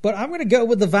 But I'm going to go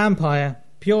with the vampire,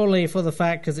 purely for the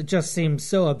fact because it just seems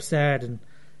so absurd. And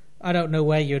I don't know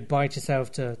where you'd bite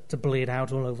yourself to bleed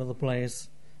out all over the place,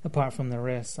 apart from the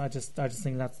wrist. I just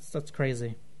think that's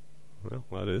crazy. Well,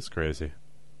 that is crazy.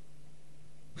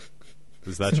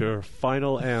 Is that your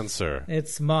final answer?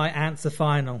 It's my answer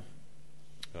final.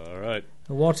 All right.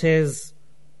 What is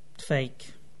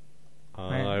fake?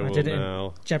 I will did it now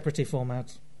in Jeopardy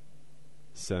format.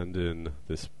 Send in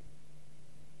this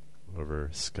over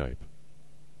Skype.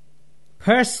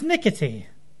 Persnickety.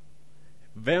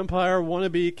 Vampire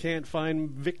wannabe can't find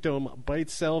victim,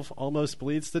 bites self, almost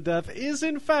bleeds to death is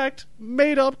in fact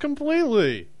made up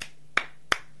completely.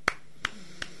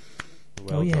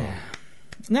 Well yeah. done.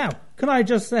 Now, can I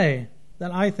just say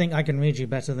that I think I can read you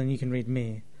better than you can read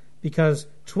me? Because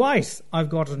twice I've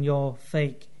gotten your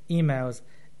fake emails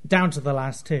down to the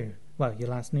last two. Well, your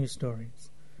last news stories.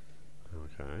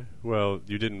 Okay. Well,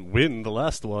 you didn't win the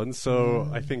last one, so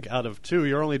I think out of two,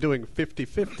 you're only doing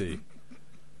 50-50.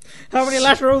 How many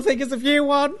lateral thinkers have you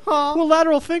won? Huh? Well,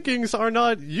 lateral thinkings are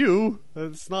not you.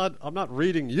 It's not. I'm not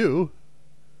reading you.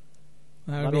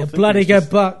 That would be a bloody good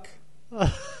buck.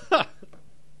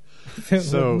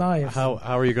 So, Knives. how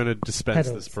are you going to dispense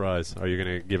Pedals. this prize? Are you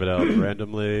going to give it out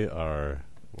randomly, or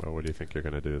what do you think you're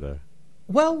going to do there?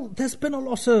 Well, there's been a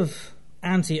lot of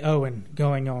anti-Owen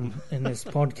going on in this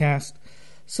podcast.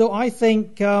 So I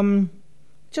think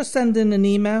just send in an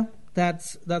email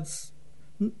that's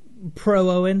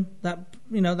pro-Owen,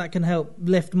 that can help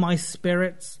lift my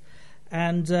spirits.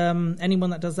 And anyone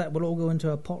that does that will all go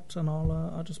into a pot, and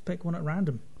I'll just pick one at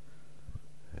random.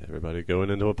 Everybody going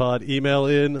into a pod, email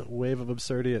in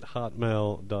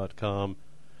waveofabsurdity@hotmail.com.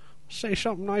 Say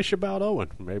something nice about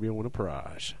Owen. Maybe you'll win a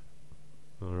prize.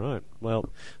 All right. Well,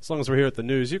 as long as we're here at the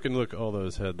news, you can look all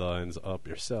those headlines up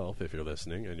yourself if you're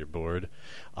listening and you're bored.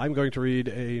 I'm going to read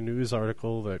a news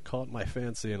article that caught my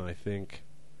fancy, and I think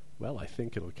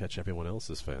it'll catch everyone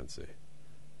else's fancy.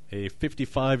 A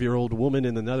 55-year-old woman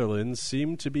in the Netherlands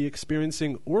seemed to be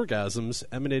experiencing orgasms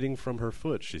emanating from her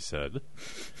foot, she said.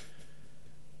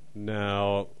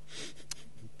 Now,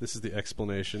 this is the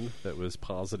explanation that was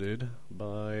posited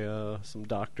by some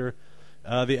doctor.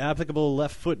 The applicable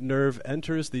left foot nerve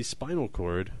enters the spinal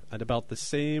cord at about the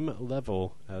same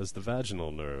level as the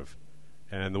vaginal nerve,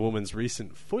 and the woman's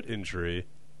recent foot injury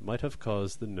might have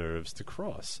caused the nerves to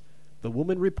cross. The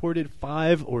woman reported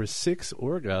 5 or 6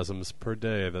 orgasms per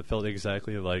day that felt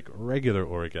exactly like regular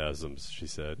orgasms, she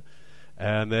said,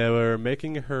 and they were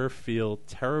making her feel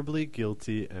terribly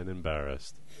guilty and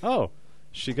embarrassed. Oh,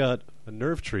 she got a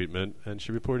nerve treatment, and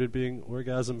she reported being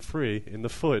orgasm-free, in the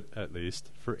foot at least,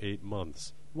 for 8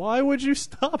 months. Why would you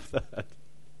stop that?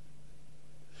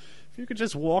 If you could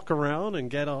just walk around and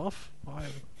get off, I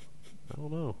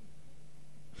don't know.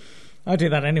 I do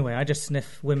that anyway. I just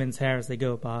sniff women's hair as they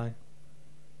go by.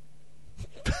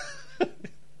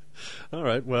 All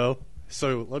right, well,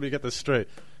 so let me get this straight.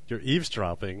 You're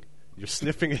eavesdropping, you're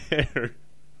sniffing hair,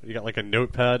 you got like a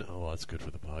notepad. Oh, that's good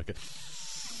for the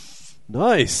podcast.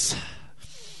 Nice.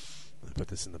 I'll put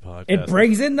this in the podcast. It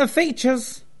brings in the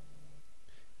features.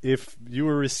 If you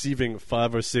were receiving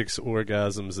 5 or 6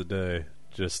 orgasms a day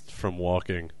just from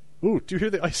walking. Ooh, do you hear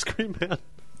the ice cream man?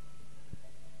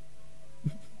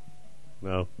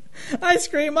 No. Ice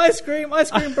cream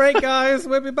break, guys.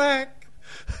 We'll be back.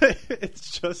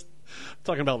 It's just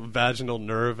talking about vaginal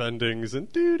nerve endings and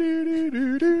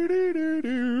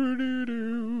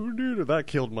that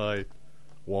killed my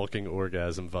walking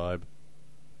orgasm vibe.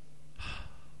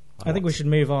 I think we should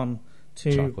move on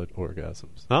to chocolate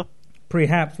orgasms. Huh?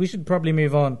 Perhaps we should probably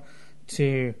move on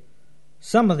to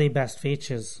some of the best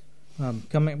features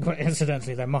coming. But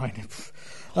incidentally, they're mine.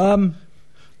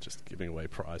 Just giving away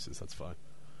prizes. That's fine.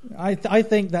 I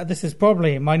think that this is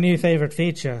probably my new favorite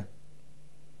feature,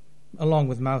 along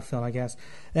with mouthfeel, I guess.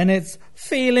 And it's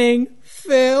feeling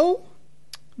Phil.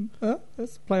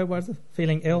 Let's play words.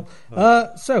 Feeling ill.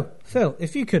 So, Phil,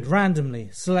 if you could randomly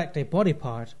select a body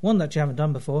part, one that you haven't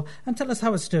done before, and tell us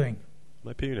how it's doing.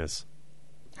 My penis.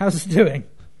 How's it doing?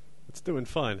 It's doing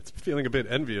fine. It's feeling a bit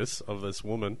envious of this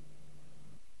woman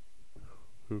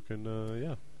who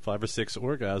can, 5 or 6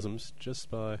 orgasms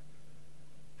just by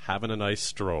having a nice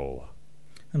stroll.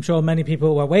 I'm sure many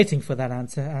people were waiting for that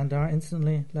answer and are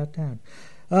instantly let down.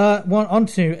 On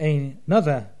to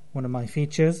another one of my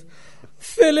features.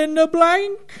 Fill in the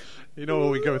blank. You know,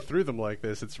 when we go through them like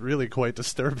this, it's really quite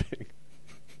disturbing.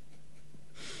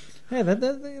 Yeah,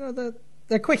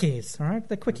 they're quickies, all right?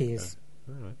 They're quickies. Okay.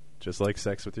 All right. Just like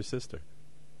sex with your sister.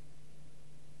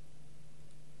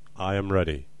 I am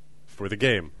ready for the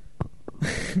game.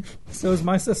 So is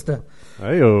my sister.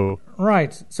 Hey-o.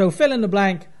 Right, so fill in the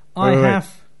blank.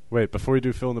 Wait, before you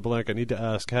do fill in the blank, I need to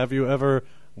ask, have you ever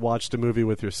watched a movie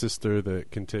with your sister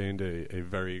that contained a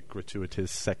very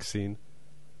gratuitous sex scene?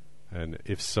 And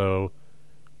if so,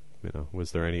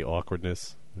 was there any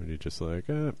awkwardness? Or are you just like,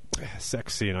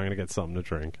 sex scene, I'm going to get something to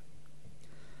drink?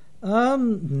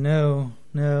 No.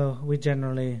 We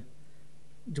generally...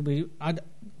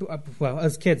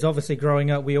 as kids, obviously, growing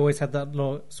up, we always had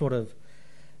that sort of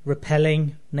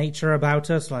repelling nature about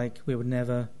us. Like, we would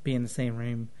never be in the same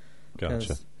room.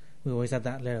 Gotcha. We always had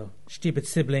that little stupid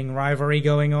sibling rivalry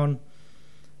going on.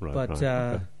 Right, but,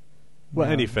 okay. Well,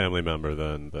 any family member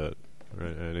then,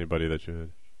 right, anybody that you had.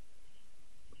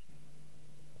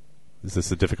 Is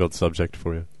this a difficult subject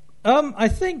for you? I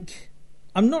think,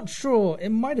 I'm not sure, it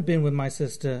might have been with my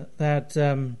sister that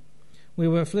we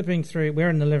were flipping through, we were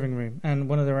in the living room, and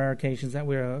one of the rare occasions that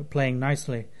we were playing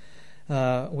nicely,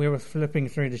 we were flipping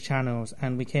through the channels,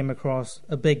 and we came across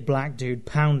a big black dude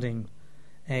pounding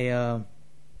it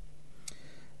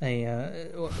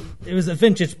was a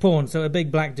vintage porn, so a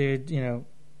big black dude,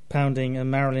 pounding a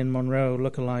Marilyn Monroe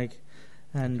lookalike,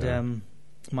 and okay.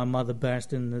 My mother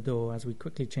burst in the door as we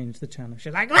quickly changed the channel.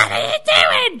 She's like, "What are you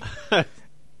doing?"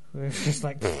 We were just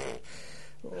like,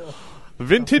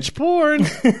 vintage porn.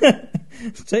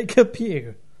 Take a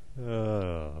pew.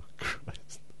 Oh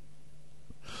Christ!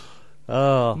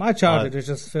 Oh, My childhood is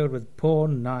just filled with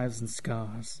porn, knives, and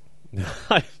scars.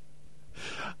 I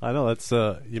know, that's,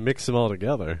 you mix them all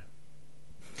together.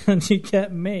 And you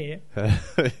get me.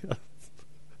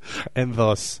 And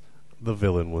thus, the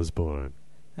villain was born.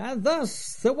 And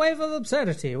thus, the wave of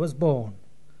absurdity was born.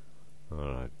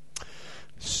 Alright.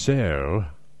 So...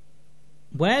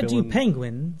 Where do Villain-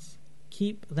 penguins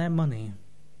keep their money?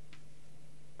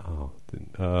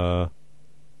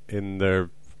 In their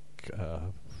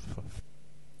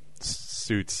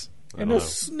suits. I In don't a know.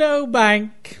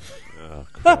 snowbank. Oh,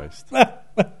 Christ.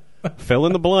 Fill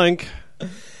in the blank.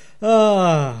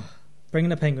 Bringing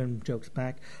the penguin jokes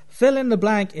back. Fill in the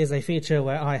blank is a feature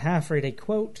where I half read a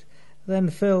quote, then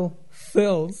Phil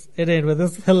fills it in with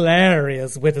his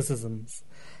hilarious witticisms.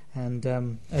 And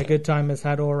a good time is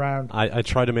had all around. I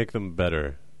try to make them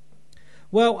better.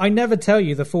 Well, I never tell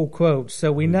you the full quote,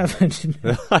 so we never...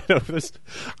 I know this.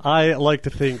 I like to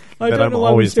think I that don't I'm know why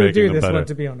we always still making do them this better. one,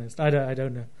 to be honest. I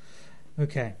don't know.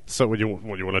 Okay. So, would you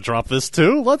want to drop this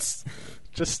too? Let's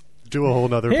just do a whole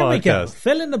nother Here we go. podcast.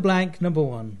 Fill in the blank, number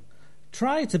 1.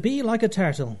 Try to be like a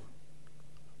turtle.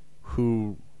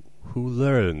 Who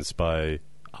learns by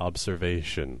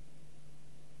observation?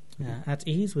 At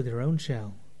ease with your own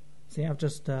shell. See, I've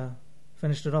just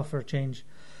finished it off for a change.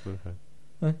 Okay.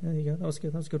 There you go. That was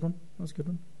good. That was a good one.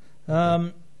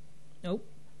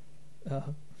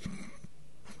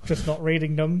 Just not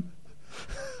reading them.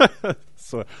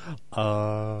 So,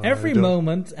 Every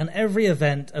moment and every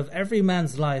event of every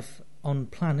man's life on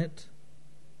planet.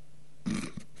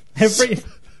 I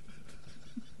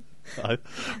don't,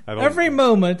 Every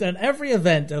moment and every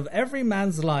event of every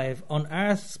man's life on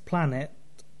Earth's planet.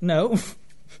 No.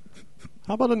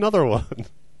 How about another one?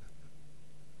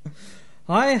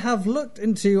 I have looked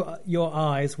into your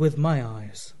eyes with my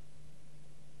eyes.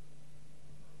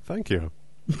 Thank you.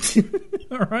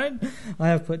 All right? I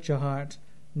have put your heart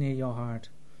near your heart.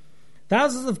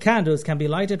 Thousands of candles can be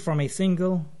lighted from a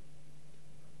single...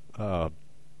 A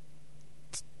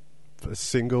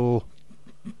single...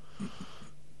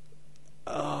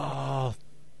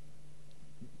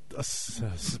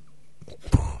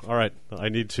 All right, I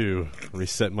need to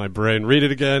reset my brain. Read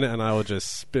it again, and I will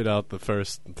just spit out the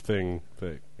first thing.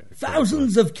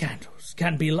 Thousands of candles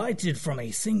can be lighted from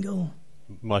a single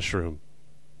mushroom.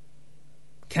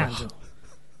 candle.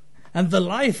 And the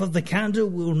life of the candle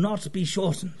will not be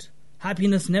shortened.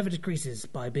 Happiness never decreases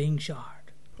by being charred.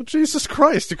 Oh, Jesus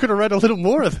Christ, you could have read a little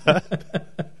more of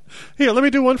that. Here, let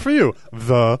me do one for you.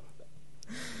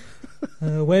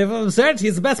 Wave of Absurdity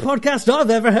is the best podcast I've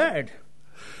ever heard.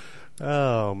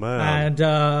 Oh, man.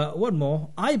 And one more.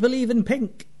 I believe in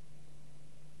pink.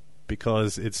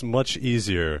 Because it's much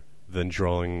easier than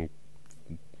drawing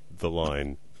the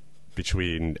line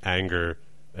between anger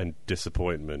and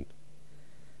disappointment.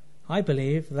 I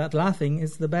believe that laughing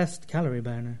is the best calorie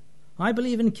burner. I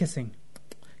believe in kissing.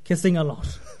 Kissing a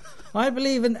lot. I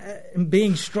believe in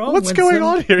being strong. What's going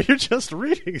on here? You're just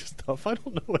reading stuff. I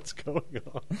don't know what's going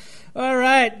on. All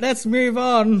right, let's move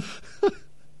on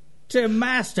to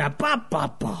Master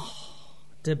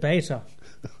Debater.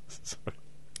 Sorry.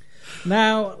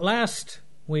 Now, last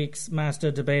week's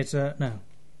Master Debater... No.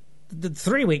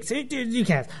 3 weeks. You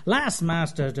can't. Last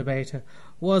Master Debater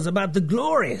was about the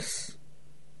glorious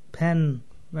pen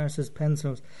versus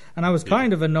pencils. And I was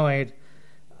kind of annoyed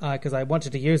because I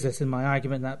wanted to use this in my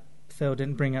argument that Phil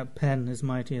didn't bring up pen is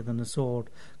mightier than the sword,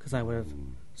 because I would have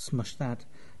smushed that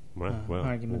Well,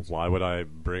 argument. why would I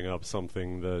bring up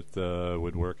something that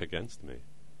would work against me?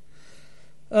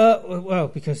 Well,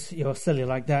 because you're silly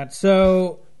like that.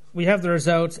 So we have the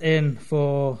results in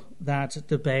for that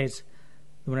debate.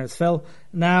 The winner is Phil.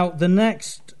 Now, the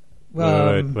next...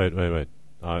 Wait.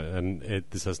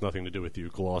 This has nothing to do with you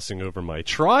glossing over my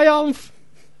triumph.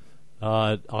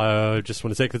 I just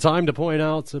want to take the time to point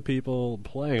out to people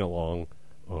playing along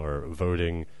or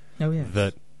voting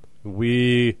that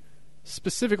we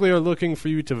specifically are looking for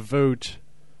you to vote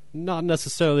not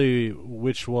necessarily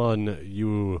which one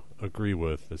you agree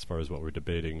with as far as what we're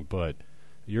debating, but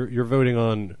you're voting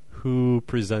on who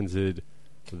presented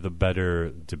the better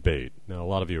debate. Now, a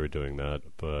lot of you are doing that,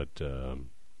 but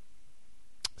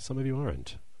some of you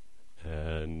aren't.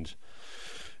 And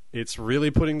it's really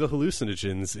putting the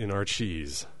hallucinogens in our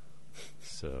cheese.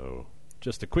 So,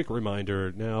 just a quick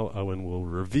reminder, now Owen will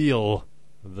reveal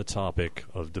the topic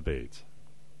of debate.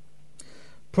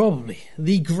 Probably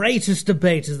the greatest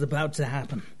debate is about to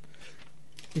happen.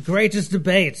 The greatest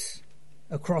debate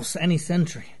across any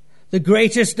century. The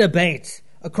greatest debate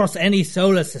across any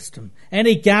solar system,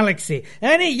 any galaxy,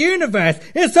 any universe.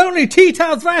 It's only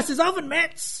T-Towns versus Oven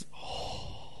Mitts.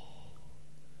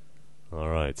 All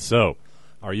right, so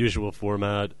our usual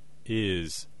format,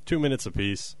 is 2 minutes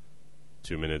apiece,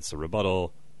 2 minutes a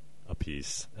rebuttal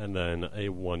apiece, and then a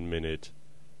 1 minute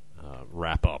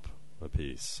wrap-up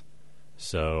apiece.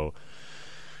 So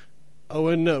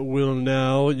Owen will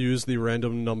now use the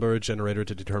random number generator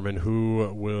to determine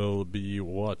who will be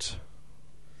what.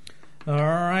 All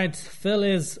right, Phil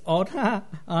is odd.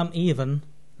 I'm even.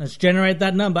 Let's generate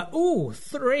that number. Ooh,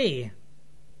 3.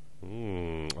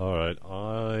 All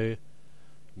right,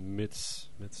 Mitz,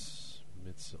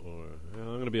 or I'm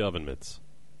going to be Oven Mitz.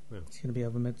 Yeah. It's going to be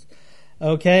Oven Mitz.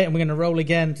 Okay, and we're going to roll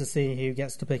again to see who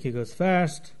gets to pick who goes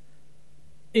first.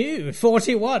 Ooh,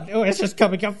 41. Oh, it's just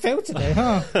coming up Phil today,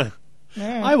 huh?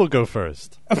 Yeah. I will go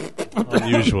first.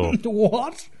 Unusual.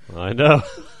 What? I know.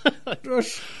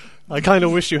 Gosh. I kind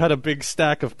of wish you had a big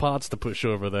stack of pots to push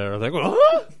over there. Like,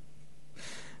 what?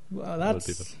 Well,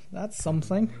 that's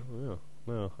something. Yeah.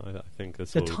 No, I think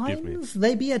this The will give me... times,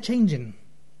 they be a-changing.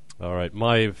 All right,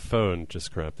 my phone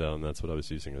just crapped out, and that's what I was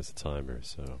using as a timer,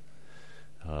 so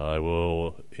I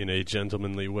will, in a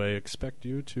gentlemanly way, expect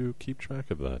you to keep track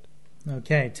of that.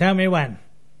 Okay, tell me when.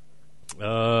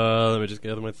 Let me just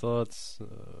gather my thoughts.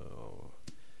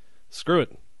 Screw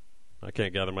it. I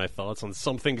can't gather my thoughts on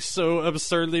something so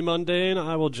absurdly mundane.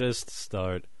 I will just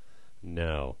start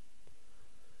now.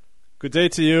 Good day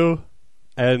to you,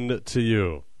 and to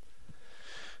you.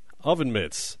 Oven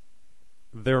mitts.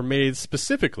 They're made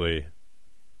specifically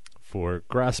for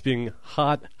grasping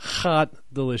hot,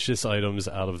 delicious items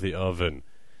out of the oven.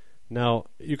 Now,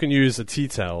 you can use a tea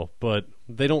towel, but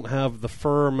they don't have the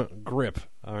firm grip,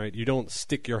 all right? You don't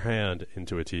stick your hand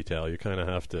into a tea towel. You kind of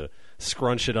have to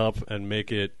scrunch it up and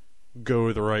make it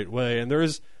go the right way. And there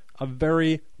is a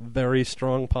very, very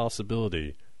strong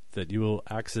possibility that you will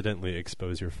accidentally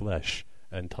expose your flesh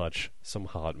and touch some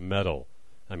hot metal.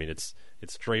 I mean, it's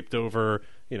draped over,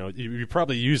 you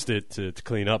probably used it to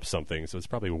clean up something, so it's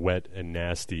probably wet and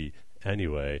nasty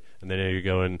anyway. And then you're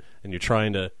going and you're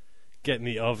trying to get in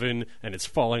the oven, and it's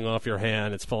falling off your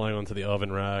hand, it's falling onto the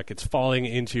oven rack, it's falling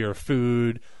into your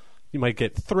food. You might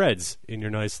get threads in your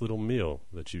nice little meal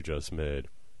that you just made.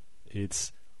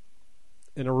 It's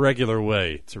an irregular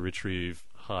way to retrieve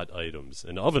hot items.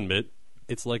 An oven mitt,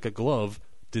 it's like a glove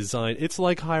designed, it's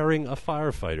like hiring a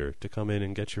firefighter to come in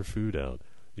and get your food out.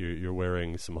 You're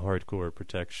wearing some hardcore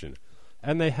protection.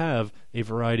 And they have a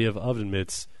variety of oven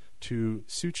mitts to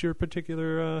suit your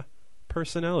particular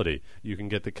personality. You can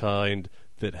get the kind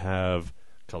that have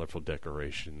colorful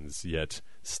decorations, yet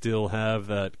still have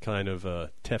that kind of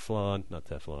not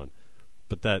Teflon,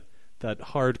 but that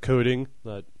hard coating,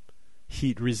 that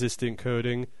heat-resistant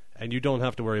coating, and you don't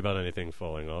have to worry about anything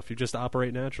falling off. You just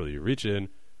operate naturally. You reach in,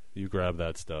 you grab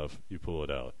that stuff, you pull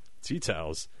it out. Tea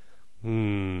towels.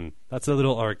 That's a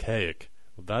little archaic.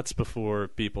 That's before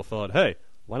people thought, hey,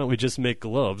 why don't we just make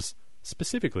gloves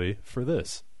specifically for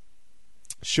this?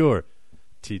 Sure,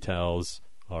 tea towels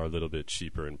are a little bit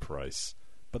cheaper in price,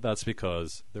 but that's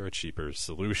because they're a cheaper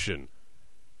solution.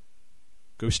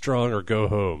 Go strong or go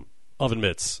home. Oven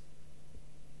mitts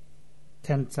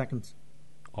 10 seconds.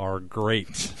 Are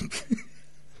great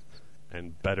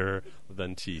and better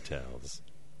than tea towels.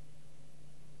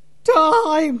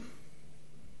 Time!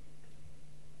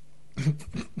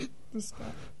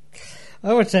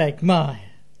 I will take my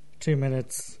 2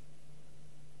 minutes.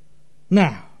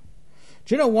 Now,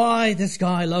 do you know why this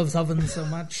guy loves ovens so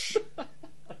much?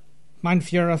 Mein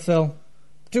Führer, Phil.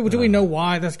 Do we know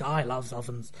why this guy loves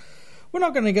ovens? We're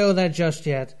not going to go there just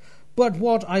yet, but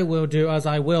what I will do is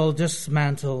I will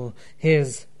dismantle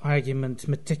his argument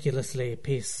meticulously,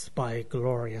 piece by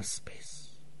glorious piece.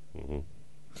 Mm-hmm.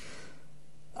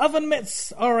 Oven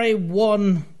mitts are a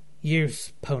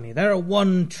one-use pony. They're a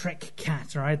one-trick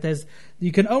cat, right?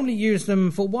 You can only use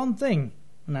them for one thing,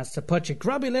 and that's to put your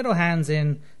grubby little hands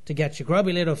in to get your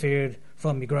grubby little food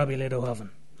from your grubby little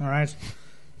oven, all right?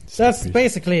 That's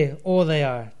basically all they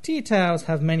are. Tea towels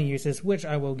have many uses, which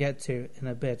I will get to in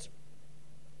a bit.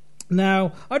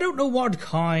 Now, I don't know what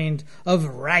kind of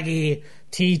raggy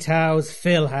tea towels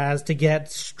Phil has to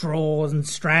get straws and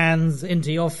strands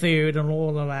into your food and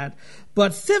all of that,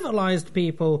 but civilized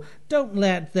people don't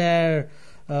let their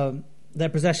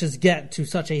possessions get to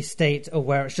such a state of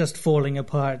where it's just falling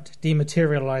apart,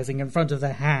 dematerializing in front of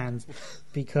their hands,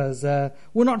 because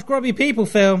we're not grubby people,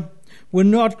 Phil. We're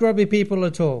not grubby people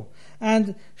at all.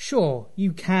 And sure,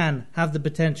 you can have the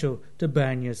potential to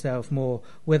burn yourself more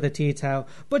with a tea towel,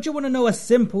 but you want to know a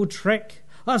simple trick?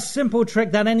 A simple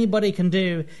trick that anybody can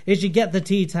do is you get the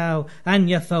tea towel and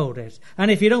you fold it.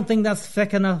 And if you don't think that's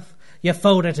thick enough, you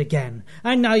fold it again.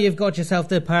 And now you've got yourself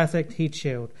the perfect heat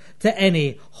shield to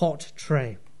any hot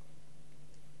tray.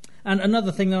 And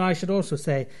another thing that I should also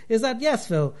say is that, yes,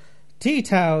 Phil, tea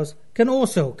towels can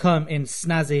also come in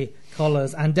snazzy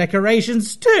colours and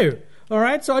decorations too. All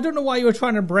right, so I don't know why you were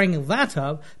trying to bring that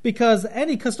up, because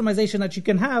any customization that you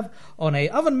can have on a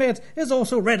oven mitt is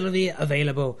also readily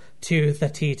available to the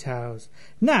tea towels.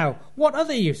 Now, what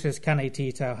other uses can a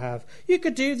tea towel have? You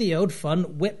could do the old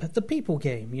fun whip the people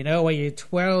game, you know, where you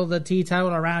twirl the tea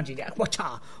towel around, you get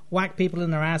whack people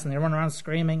in their ass and they run around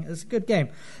screaming. It's a good game.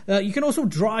 You can also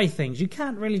dry things. You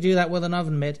can't really do that with an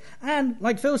oven mitt, and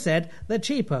like Phil said, they're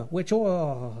cheaper, which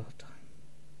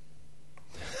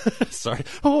Sorry.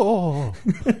 Oh.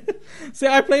 See,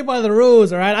 I play by the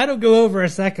rules, all right? I don't go over a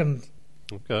second.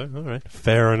 Okay, all right.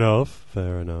 Fair enough.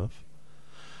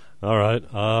 All right.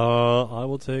 I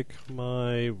will take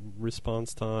my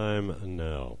response time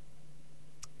now.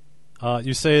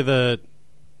 You say that,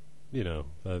 you know,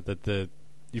 that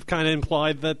you've kind of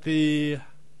implied that the,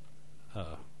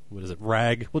 what is it,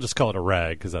 rag? We'll just call it a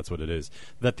rag because that's what it is.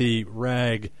 That the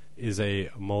rag is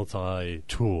a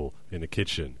multi-tool in the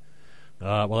kitchen.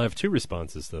 Well, I have two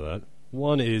responses to that.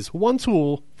 One is one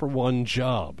tool for one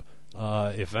job.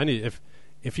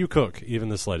 If you cook even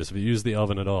the slightest, if you use the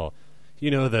oven at all,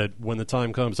 you know that when the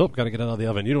time comes, gotta get it out of the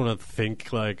oven. You don't have to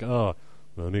think like, let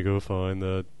me go find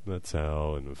the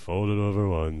towel and fold it over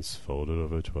once, fold it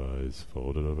over twice,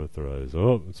 fold it over thrice.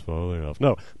 Oh, it's falling off.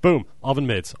 No, boom, oven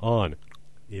mitts on,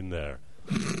 in there.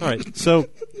 All right, so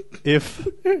if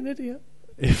You're an idiot.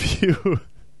 If you,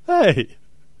 hey.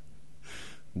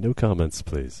 No comments,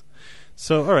 please.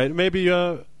 So, all right, maybe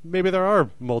there are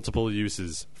multiple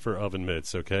uses for oven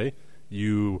mitts, okay?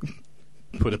 You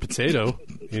put a potato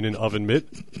in an oven mitt.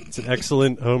 It's an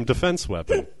excellent home defense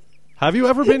weapon. Have you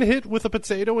ever been hit with a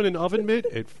potato in an oven mitt?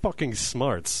 It fucking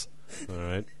smarts. All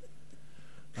right?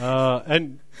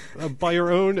 And by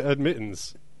your own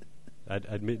admittance,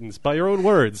 by your own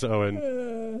words,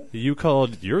 Owen, you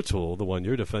called your tool, the one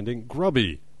you're defending,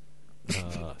 grubby.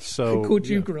 So I called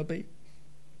you grubby.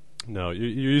 No, you're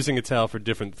using a towel for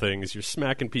different things. You're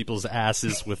smacking people's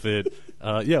asses with it.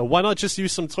 Why not just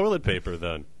use some toilet paper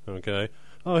then? Okay.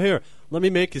 Oh, here, let me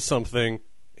make you something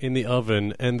in the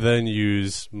oven and then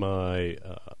use my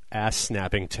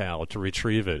ass-snapping towel to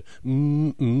retrieve it.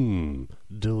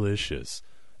 Delicious.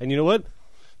 And you know what?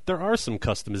 There are some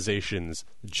customizations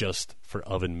just for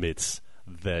oven mitts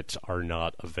that are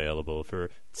not available for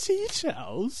tea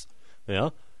towels. Yeah.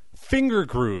 Finger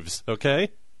grooves, okay?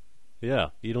 Yeah,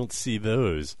 you don't see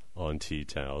those on tea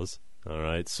towels. All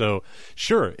right, so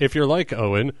sure, if you're like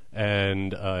Owen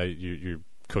and you're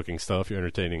cooking stuff, you're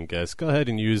entertaining guests, go ahead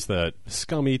and use that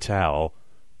scummy towel,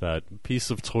 that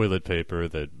piece of toilet paper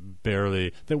that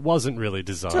wasn't really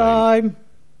designed. Time.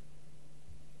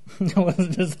 It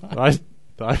wasn't designed. I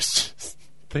was just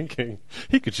thinking,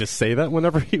 he could just say that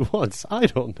whenever he wants. I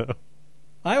don't know.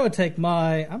 I would take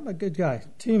I'm a good guy.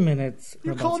 2 minutes.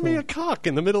 You called me a cock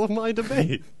in the middle of my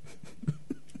debate.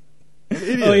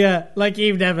 Oh, yeah, like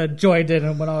you've never joined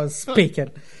in when I was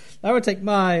speaking. I would take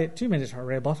my 2 minutes for a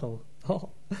rebuttal.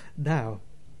 Oh, now.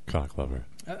 Cock lover.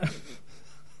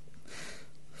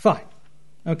 Fine.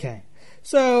 Okay.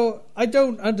 So, I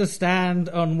don't understand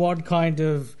on what kind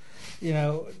of,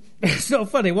 it's not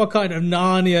funny, what kind of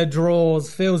Narnia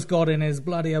drawers Phil's got in his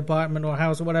bloody apartment or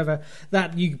house or whatever,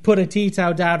 that you put a tea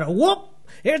towel down and whoop!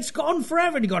 It's gone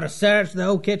forever. You got to search the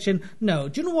whole kitchen. No.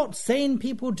 Do you know what sane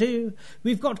people do?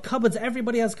 We've got cupboards.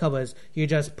 Everybody has cupboards. You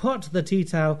just put the tea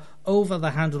towel over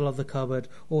the handle of the cupboard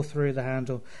or through the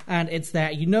handle, and it's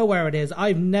there. You know where it is.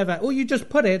 You just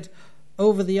put it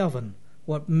over the oven.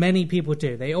 What many people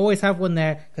do. They always have one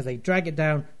there because they drag it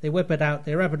down, they whip it out,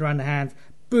 they wrap it around the hands.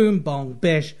 Boom, bong,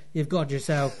 bish. You've got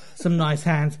yourself some nice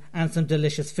hands and some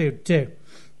delicious food too.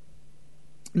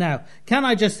 Now, can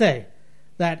I just say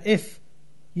that if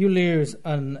you lose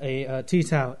a tea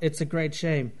towel, it's a great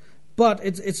shame. But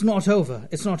it's not over.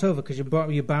 It's not over because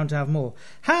you're bound to have more.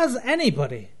 Has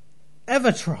anybody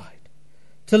ever tried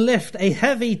to lift a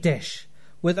heavy dish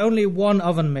with only one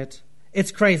oven mitt?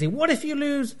 It's crazy. What if you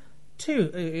lose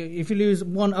two? If you lose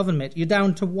one oven mitt, you're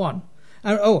down to one.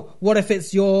 And what if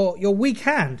it's your weak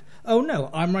hand? Oh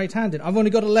no, I'm right-handed. I've only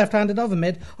got a left-handed oven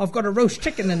mitt. I've got a roast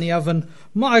chicken in the oven.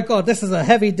 My God, this is a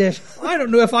heavy dish. I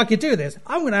don't know if I could do this.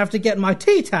 I'm going to have to get my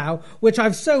tea towel, which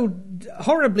I've so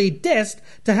horribly dissed,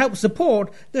 to help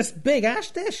support this big ash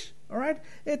dish. All right,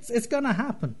 it's going to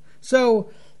happen.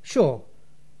 So sure,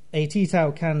 a tea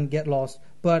towel can get lost,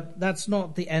 but that's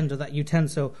not the end of that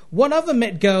utensil. One oven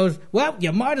mitt goes, well,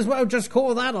 you might as well just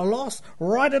call that a loss,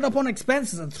 write it up on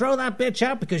expenses and throw that bitch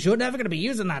out because you're never going to be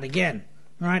using that again.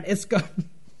 All right, it's gone.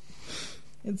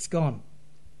 It's gone.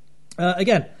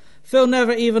 Again, Phil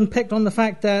never even picked on the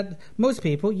fact that most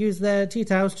people use their tea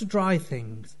towels to dry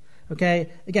things. Okay,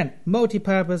 again,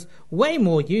 multi-purpose, way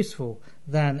more useful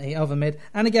than a oven mitt.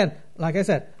 And again, like I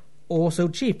said, also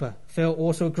cheaper. Phil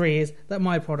also agrees that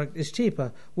my product is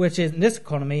cheaper, which in this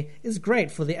economy is great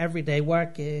for the everyday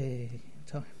working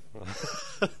time.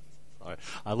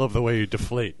 I love the way you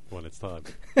deflate when it's time.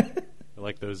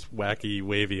 Like those wacky,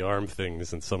 wavy arm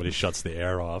things, and somebody shuts the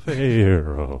air off.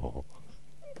 Hero.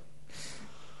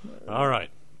 All right.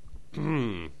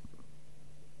 I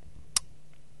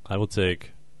will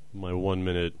take my 1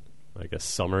 minute, I guess,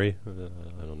 summary.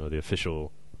 I don't know the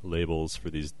official labels for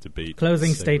these debate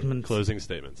closing statements. Closing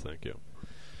statements. Thank you.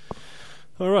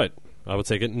 All right. I will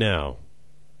take it now.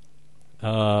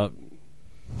 Go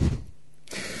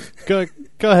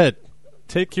ahead.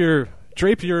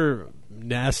 Drape your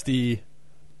nasty,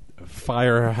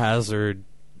 fire hazard,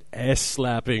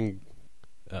 ass-slapping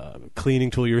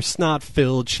cleaning tool, your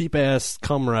snot-filled, cheap-ass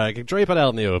cum rag. Drape it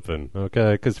out in the open,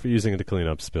 okay? Because if you're using it to clean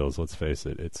up spills, let's face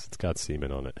it, it's got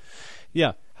semen on it.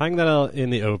 Yeah, hang that out in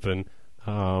the open,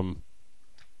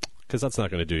 because that's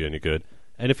not going to do you any good.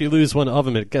 And if you lose one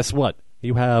oven mitt, guess what?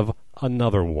 You have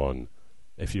another one.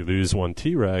 If you lose one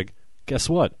T-rag, guess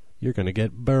what? You're going to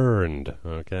get burned,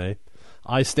 okay?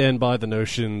 I stand by the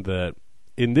notion that,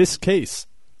 in this case,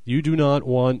 you do not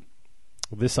want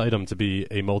this item to be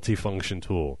a multifunction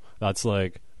tool. That's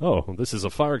like, oh, this is a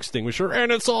fire extinguisher,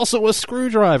 and it's also a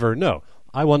screwdriver. No,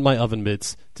 I want my oven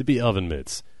mitts to be oven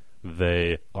mitts.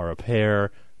 They are a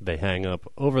pair. They hang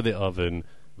up over the oven.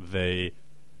 They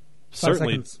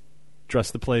certainly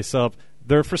dress the place up.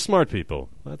 They're for smart people.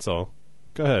 That's all.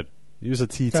 Go ahead. Use a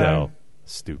tea towel.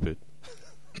 Stupid.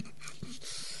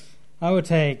 I would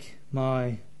take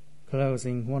my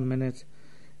closing 1 minute.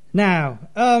 Now,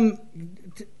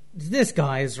 this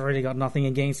guy's really got nothing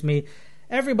against me.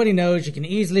 Everybody knows you can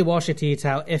easily wash a tea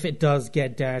towel if it does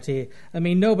get dirty. I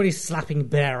mean, nobody's slapping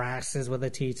bare asses with a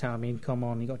tea towel. I mean, come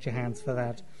on, you got your hands for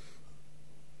that.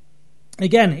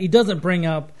 Again, he doesn't bring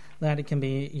up that it can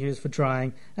be used for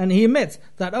drying, and he admits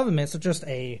that oven mitts are just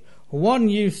a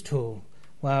one-use tool.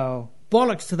 Well,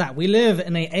 bollocks to that. We live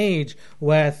in an age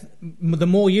where the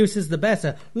more uses, the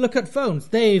better. Look at phones.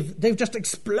 They've just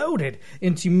exploded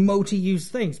into multi-use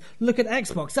things. Look at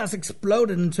Xbox. That's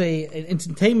exploded into an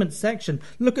entertainment section.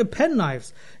 Look at pen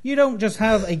knives. You don't just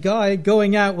have a guy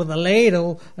going out with a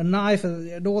ladle, a knife,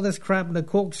 and all this crap, and a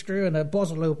corkscrew and a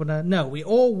bottle opener. No, we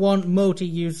all want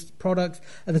multi-use products,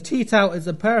 and the tea towel is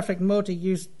a perfect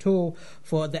multi-use tool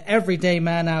for the everyday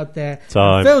man out there.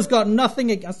 Time. Phil's got nothing.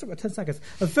 I've still got 10 seconds.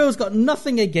 And Phil's got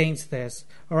nothing against this,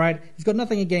 all right? He's got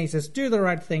nothing against this. Do the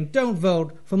right thing. Don't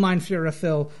vote for Mein Führer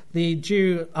Phil, the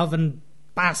Jew oven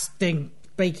basting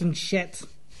baking shit.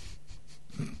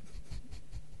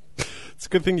 It's a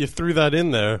good thing you threw that in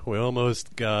there. We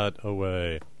almost got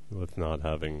away with not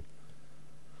having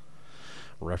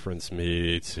reference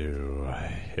me to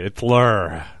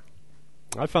Hitler.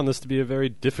 I found this to be a very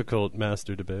difficult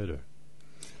master debater.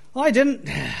 I didn't.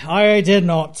 I did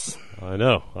not. I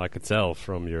know. I could tell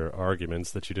from your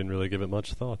arguments that you didn't really give it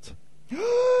much thought.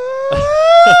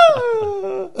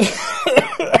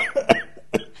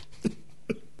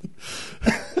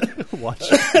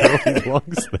 Watch your growing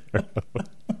lungs there.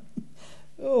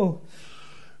 Oh.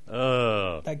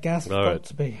 That gas got right.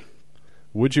 to be.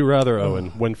 Would you rather, Owen,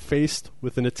 when faced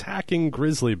with an attacking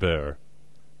grizzly bear,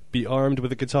 be armed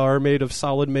with a guitar made of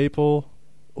solid maple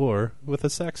or with a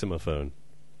saxophone?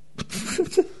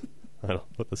 I don't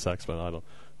with the saxophone.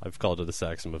 I've called it a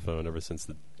saxophone ever since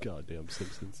the goddamn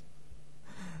Simpsons.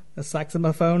 A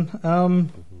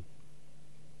saxophone.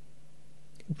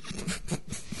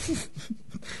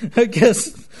 I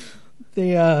guess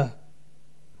the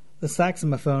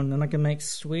saxophone, and I can make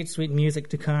sweet, sweet music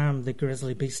to calm the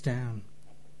grizzly beast down.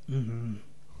 Mm-hmm.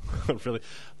 Really?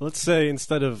 Let's say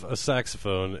instead of a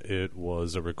saxophone, it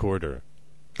was a recorder.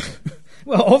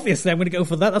 Well, obviously, I'm going to go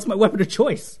for that. That's my weapon of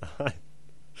choice.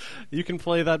 You can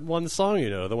play that one song,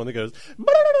 the one that goes...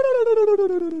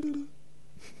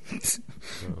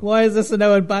 Why is this an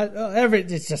Owen Bash?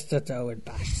 It's just an Owen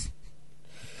Bash.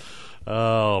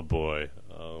 Oh, boy.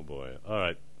 All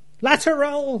right.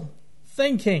 Lateral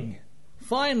thinking.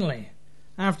 Finally,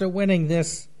 after winning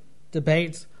this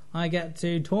debate, I get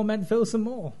to torment Phil some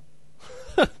more.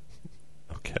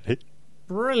 Okay.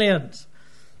 Brilliant.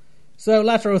 So,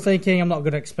 lateral thinking, I'm not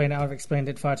going to explain it. I've explained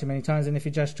it far too many times, and if you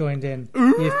just joined in,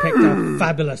 you've picked a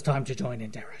fabulous time to join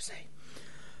in, dare I say.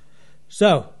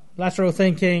 So, lateral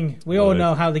thinking, we all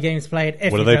know how the game's played.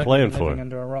 If what are they playing for?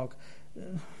 Under a rock.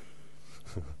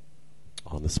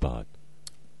 On the spot.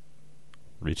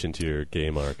 Reach into your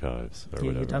game archives or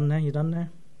whatever. You done there? You done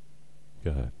there? Go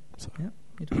ahead. Sorry. Yeah,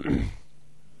 you done.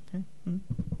 Okay.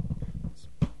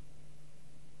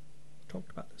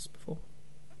 talked about this before.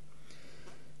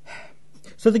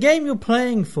 So the game you're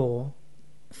playing for,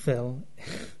 Phil.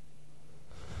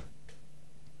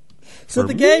 So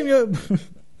the game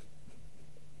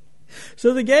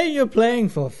you're playing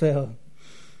for, Phil,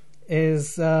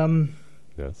 is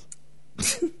Yes.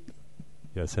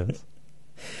 Yes.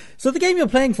 So the game you're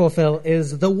playing for, Phil,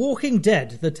 is The Walking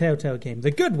Dead, the Telltale game.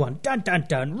 The good one. Dun, dun,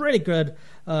 dun. Really good.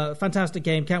 Fantastic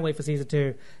game. Can't wait for Season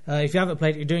 2. If you haven't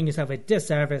played it, you're doing yourself a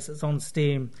disservice. It's on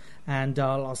Steam, and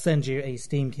I'll send you a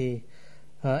Steam key.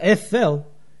 If Phil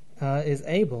is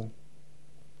able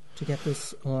to get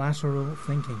this lateral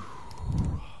thinking.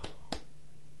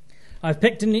 I've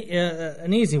picked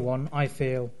an easy one, I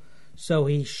feel. So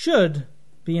he should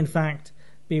be, in fact,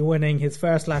 be winning his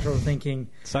first lateral thinking.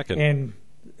 Second.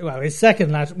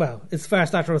 His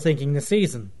first lateral thinking this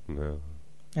season. No.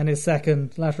 And his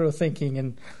second lateral thinking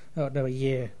in, a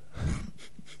year.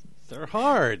 They're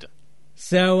hard.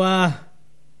 So,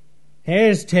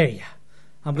 here's to you.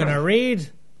 I'm going to read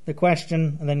the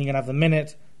question, and then you're going to have the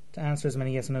minute to answer as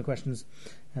many yes or no questions,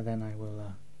 and then I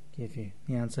will give you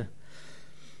the answer.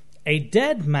 A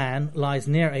dead man lies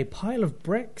near a pile of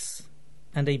bricks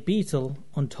and a beetle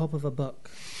on top of a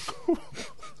book.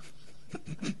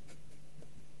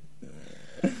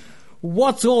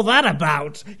 What's all that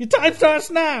about? Your time starts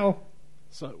now.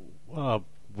 So,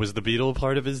 was the beetle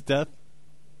part of his death?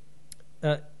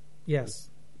 Yes.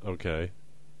 Okay.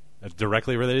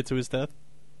 Directly related to his death?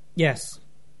 Yes.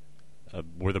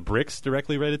 Were the bricks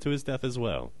directly related to his death as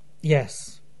well?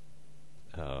 Yes.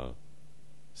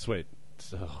 Wait.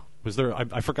 So, was there?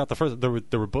 I forgot the first. There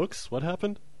were books. What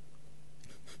happened?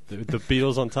 The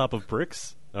beetles on top of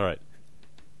bricks. All right.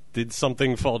 Did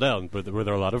something fall down? Were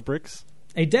there a lot of bricks?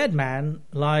 A dead man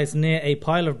lies near a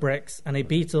pile of bricks and a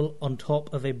beetle on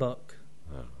top of a book.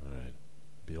 Oh, all right.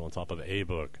 Beetle on top of a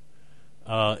book.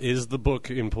 Is the book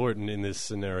important in this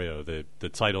scenario? The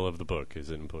title of the book,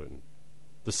 is it important?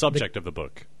 The subject of the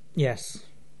book? Yes.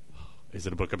 Is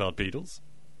it a book about beetles?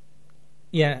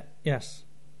 Yeah, yes.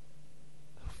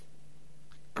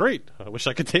 Great. I wish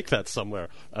I could take that somewhere.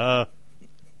 Was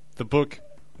the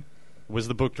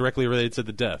book directly related to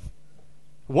the death?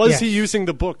 Was he using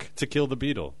the book to kill the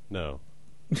beetle? No.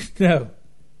 No.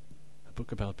 A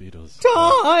book about beetles.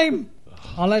 Time!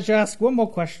 I'll let you ask one more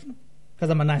question, because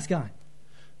I'm a nice guy.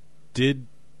 Did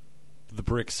the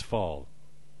bricks fall?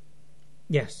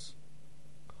 Yes.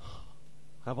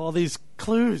 I have all these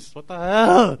clues. What the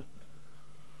hell?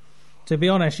 To be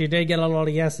honest, you did get a lot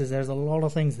of yeses. There's a lot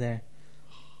of things there.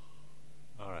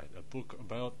 All right, a book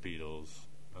about beetles,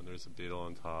 and there's a beetle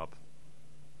on top.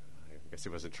 I guess he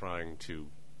wasn't trying to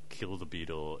kill the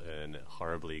beetle and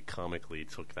horribly, comically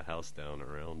took the house down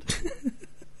around him.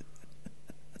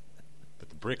 But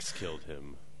the bricks killed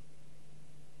him.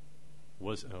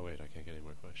 Oh wait, I can't get any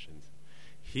more questions.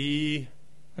 I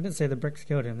didn't say the bricks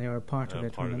killed him. They were part of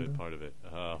it. Part of it.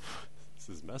 This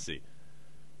is messy.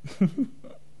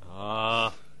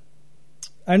 I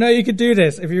know you can do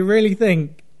this. If you really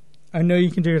think, I know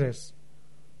you can do this.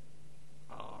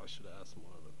 Oh, I should ask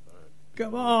more of it. All right.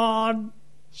 Come on.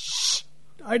 Shh.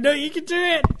 I know you can do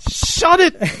it. Shut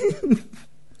it!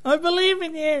 I believe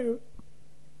in you.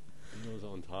 He was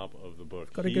on top of the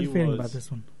book. Got a good feeling about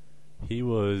this one. He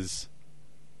was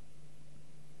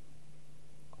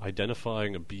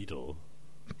identifying a beetle.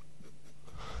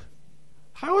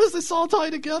 How is this all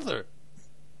tied together?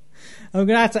 I'm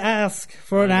going to have to ask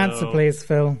for an answer, please,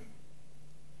 Phil.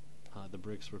 The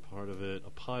bricks were part of it.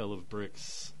 A pile of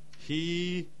bricks.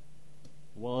 He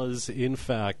was, in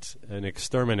fact, an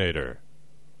exterminator.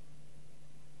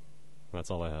 That's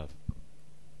all I have.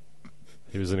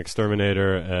 He was an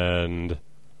exterminator, and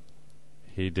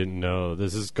he didn't know.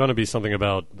 This is going to be something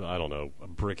about, I don't know, a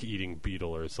brick-eating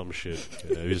beetle or some shit.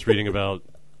 He was reading about,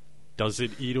 does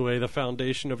it eat away the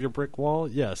foundation of your brick wall?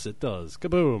 Yes, it does.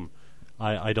 Kaboom!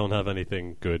 I don't have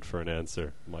anything good for an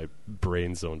answer. My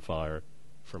brain's on fire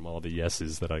from all the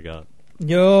yeses that I got.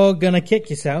 You're going to kick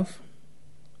yourself.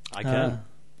 I can.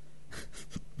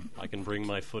 I can bring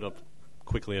my foot up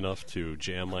quickly enough to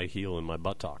jam my heel in my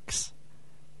buttocks.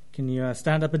 Can you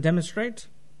stand up and demonstrate?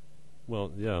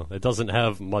 Well, yeah. It doesn't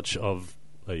have much of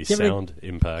a sound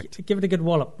impact. Give it a good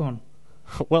wallop. Go on.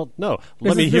 Well, no.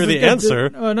 Let me hear the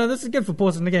answer. Oh, no, this is good for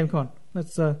pausing the game. Come on.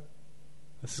 Let's. This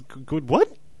is good.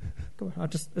 What? Go on.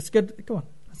 It's good. Go on.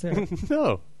 That's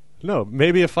it. No.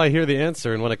 Maybe if I hear the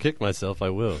answer and want to kick myself, I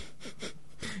will.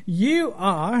 You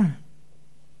are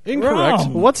incorrect.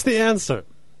 wrong. What's the answer?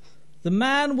 The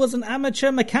man was an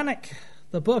amateur mechanic.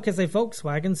 The book is a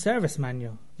Volkswagen service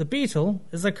manual. The beetle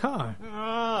is a car.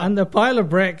 And the pile of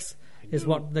bricks is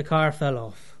what the car fell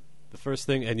off. The first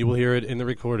thing, and you will hear it in the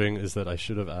recording, is that I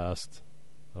should have asked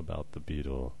about the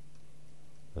beetle.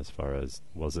 As far as,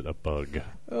 was it a bug?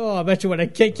 Oh, I bet you want to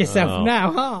kick yourself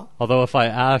now, huh? Although if I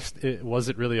asked, was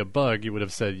it really a bug, you would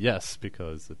have said yes,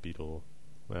 because the beetle,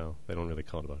 well, they don't really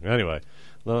call it a bug. Anyway,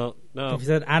 no. If you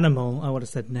said animal, I would have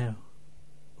said no.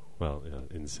 Well, yeah,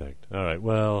 insect. All right,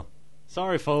 well,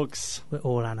 sorry, folks. We're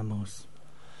all animals.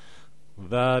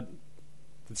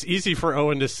 It's easy for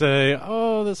Owen to say,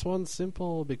 oh, this one's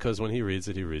simple, because when he reads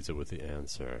it with the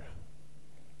answer.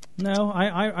 No,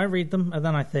 I read them, and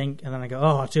then I think, and then I go,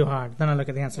 oh, too hard. Then I look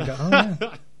at the answer and go, oh, yeah.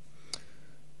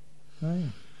 Oh, yeah.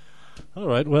 All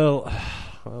right, well,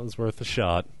 that was worth a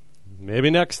shot. Maybe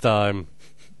next time.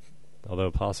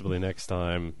 Although possibly next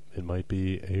time it might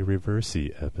be a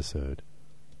reversey episode.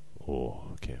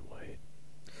 Oh, can't wait.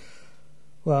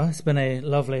 Well, it's been a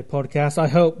lovely podcast. I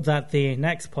hope that the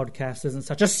next podcast isn't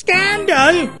such a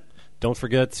scandal. Don't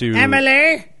forget to...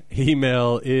 Emily!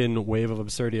 Email in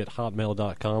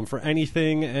waveofabsurdity@hotmail.com for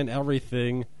anything and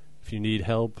everything. If you need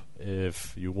help,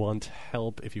 if you want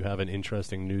help, if you have an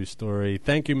interesting news story.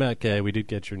 Thank you, Matt Kay. We did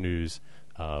get your news.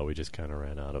 We just kind of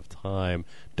ran out of time.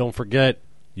 Don't forget,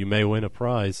 you may win a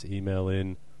prize. Email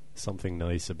in something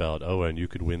nice about Owen. You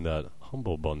could win that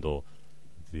Humble Bundle,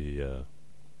 the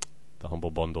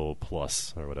Humble Bundle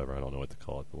Plus, or whatever. I don't know what to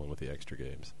call it, the one with the extra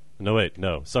games. No, wait,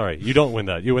 no. Sorry, you don't win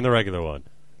that. You win the regular one.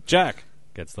 Jack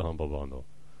gets the Humble Bundle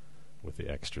with the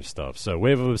extra stuff. So,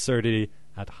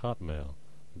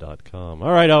 waveofabsurdity@hotmail.com.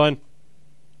 All right, Owen.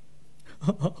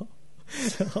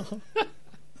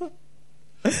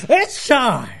 It's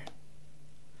time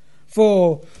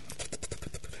for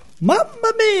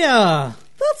Mamma Mia!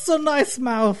 That's a nice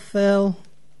mouthful.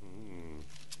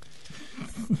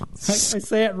 I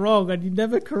say it wrong, and you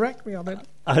never correct me on it.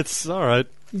 That's all right.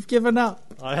 You've given up.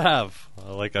 I have.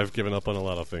 I've given up on a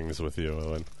lot of things with you,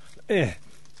 Owen.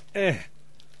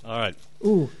 All right.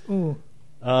 Ooh.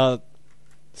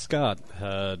 Scott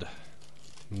had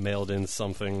mailed in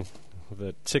something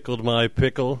that tickled my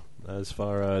pickle as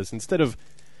far as, instead of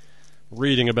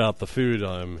reading about the food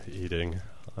I'm eating,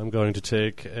 I'm going to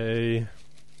take a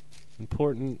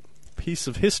important piece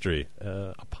of history,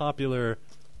 a popular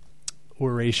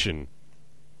oration,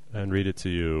 and read it to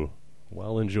you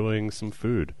while enjoying some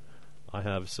food. I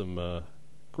have some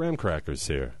graham crackers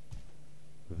here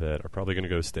that are probably going to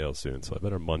go stale soon, so I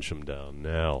better munch them down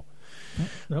now.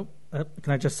 Nope.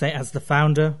 Can I just say, as the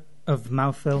founder of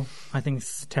Mouthful, I think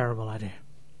it's a terrible idea.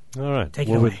 All right. Take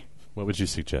it away. What would you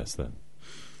suggest then?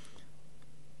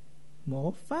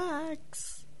 More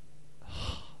facts.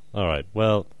 All right.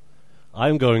 Well,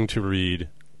 I'm going to read,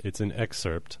 it's an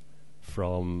excerpt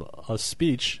from a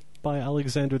speech by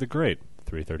Alexander the Great,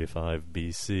 335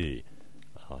 BC,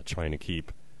 trying to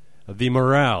keep the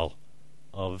morale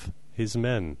of his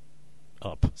men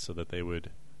up so that they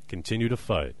would continue to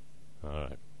fight. All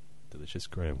right. Delicious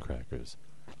graham crackers.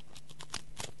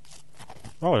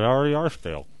 Oh, they already are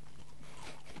stale.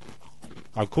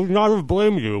 I could not have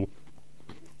blamed you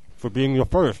for being the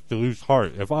first to lose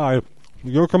heart. If I,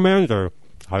 your commander,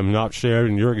 I'm not shared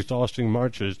in your exhausting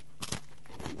marches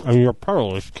and your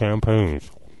perilous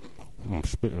campaigns. I'm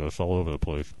spitting this all over the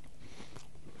place.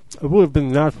 It would have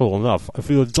been natural enough if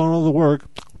you had done all the work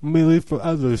merely for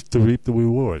others to reap the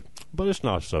reward. But it's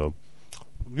not so.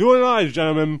 You and I,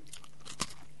 gentlemen,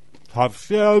 have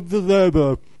shared the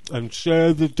labor and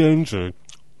shared the danger.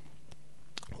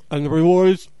 And the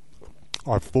rewards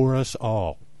are for us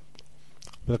all.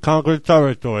 The conquered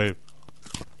territory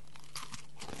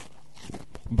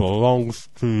belongs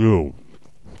to you.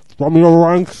 From your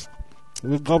ranks,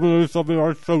 the governors of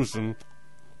our chosen,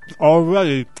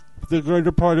 already the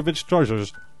greater part of its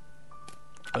treasures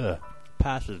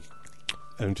passes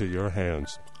into your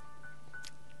hands.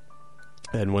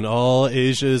 And when all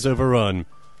Asia is overrun,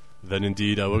 then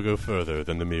indeed I will go further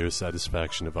than the mere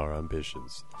satisfaction of our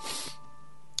ambitions.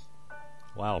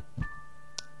 Wow.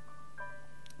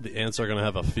 The ants are going to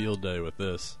have a field day with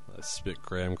this. I spit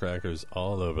graham crackers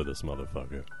all over this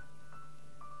motherfucker.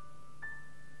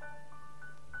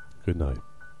 Good night.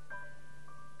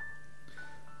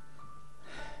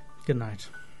 Good night.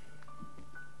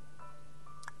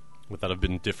 Would that have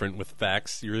been different with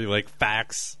facts? You really like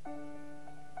facts?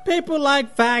 People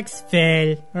like facts,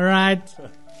 Phil. Alright?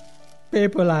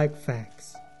 People like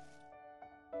facts.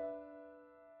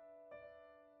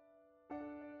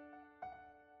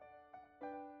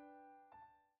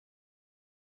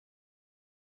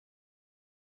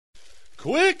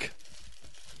 Quick!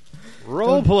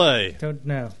 Roleplay!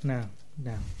 No.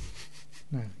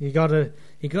 You gotta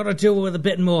do it with a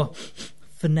bit more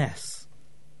finesse.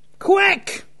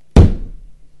 Quick!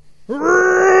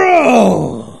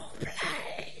 Roleplay!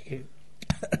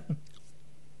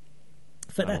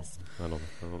 finesse. I don't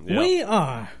yeah. We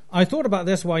are. I thought about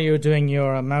this while you were doing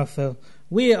your mouthful.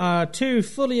 We are two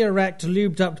fully erect,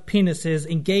 lubed-up penises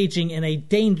engaging in a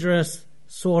dangerous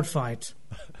sword fight.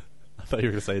 I thought you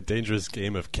were going to say a dangerous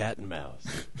game of cat and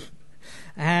mouse.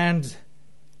 And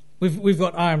we've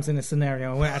got arms in this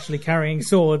scenario. We're actually carrying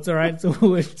swords, all right? So,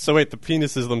 So wait, the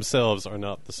penises themselves are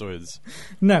not the swords.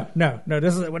 No. We're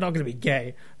not going to be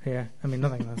gay here. I mean,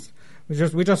 nothing less.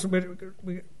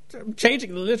 We're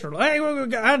changing the literal. Hey, we're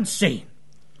unseen.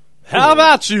 How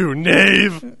about you,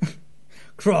 knave?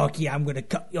 Croaky, I'm going to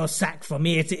cut your sack from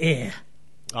ear to ear.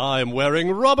 I'm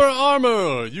wearing rubber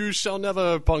armor. You shall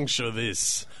never puncture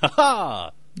this. Ha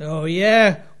ha! Oh,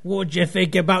 yeah? What'd you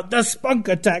think about the spunk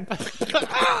attack?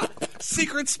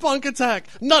 Secret spunk attack.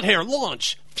 Nut hair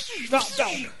launch.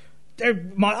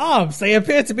 My arms, they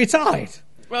appear to be tied.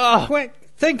 Ah. Quick,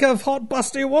 think of hot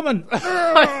busty woman.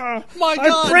 My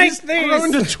God, break he's these.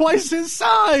 grown to twice his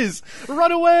size.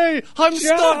 Run away. I'm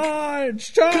stuck.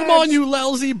 Charge! Come on, you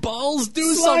lousy balls.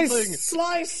 Do something.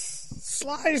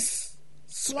 Slice!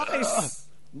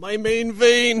 My main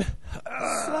vein.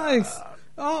 Slice!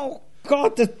 Oh,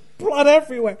 God, there's blood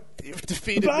everywhere. You've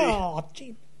defeated me. Oh,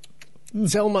 gee.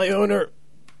 Tell my owner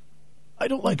I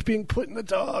don't like being put in the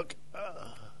dog.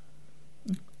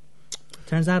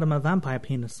 Turns out I'm a vampire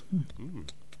penis.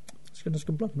 Just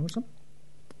good blood, you know something?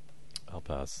 I'll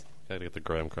pass. Gotta get the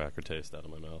graham cracker taste out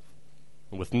of my mouth.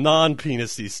 With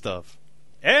non-penisy stuff.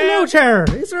 Hello, Chair.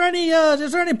 Is there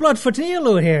any blood for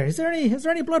Neil here? Is there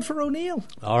any blood for O'Neill?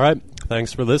 All right.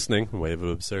 Thanks for listening. Wave of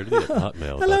Absurdity at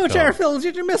Hotmail. Hello, Chair Phil.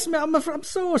 Did you miss me? I'm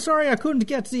so sorry I couldn't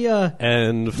get the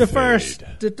first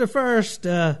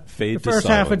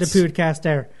half of the podcast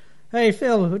there. Hey,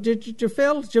 Phil. Did you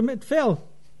Phil? Phil.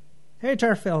 Hey,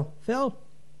 Chair Phil. Phil.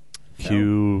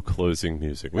 Cue closing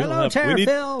music. Hello, Chair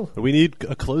Phil. We need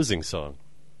a closing song.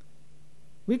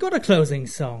 We got a closing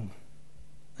song.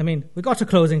 I mean, we got a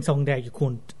closing song there, you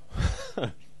cunt.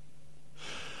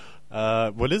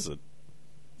 What is it?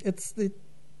 It's the...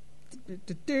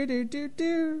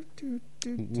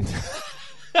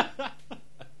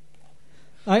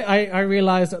 I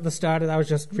realized at the start that I was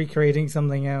just recreating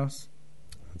something else.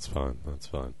 That's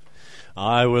fine.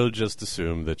 I will just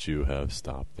assume that you have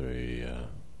stopped the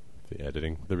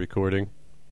editing, the recording.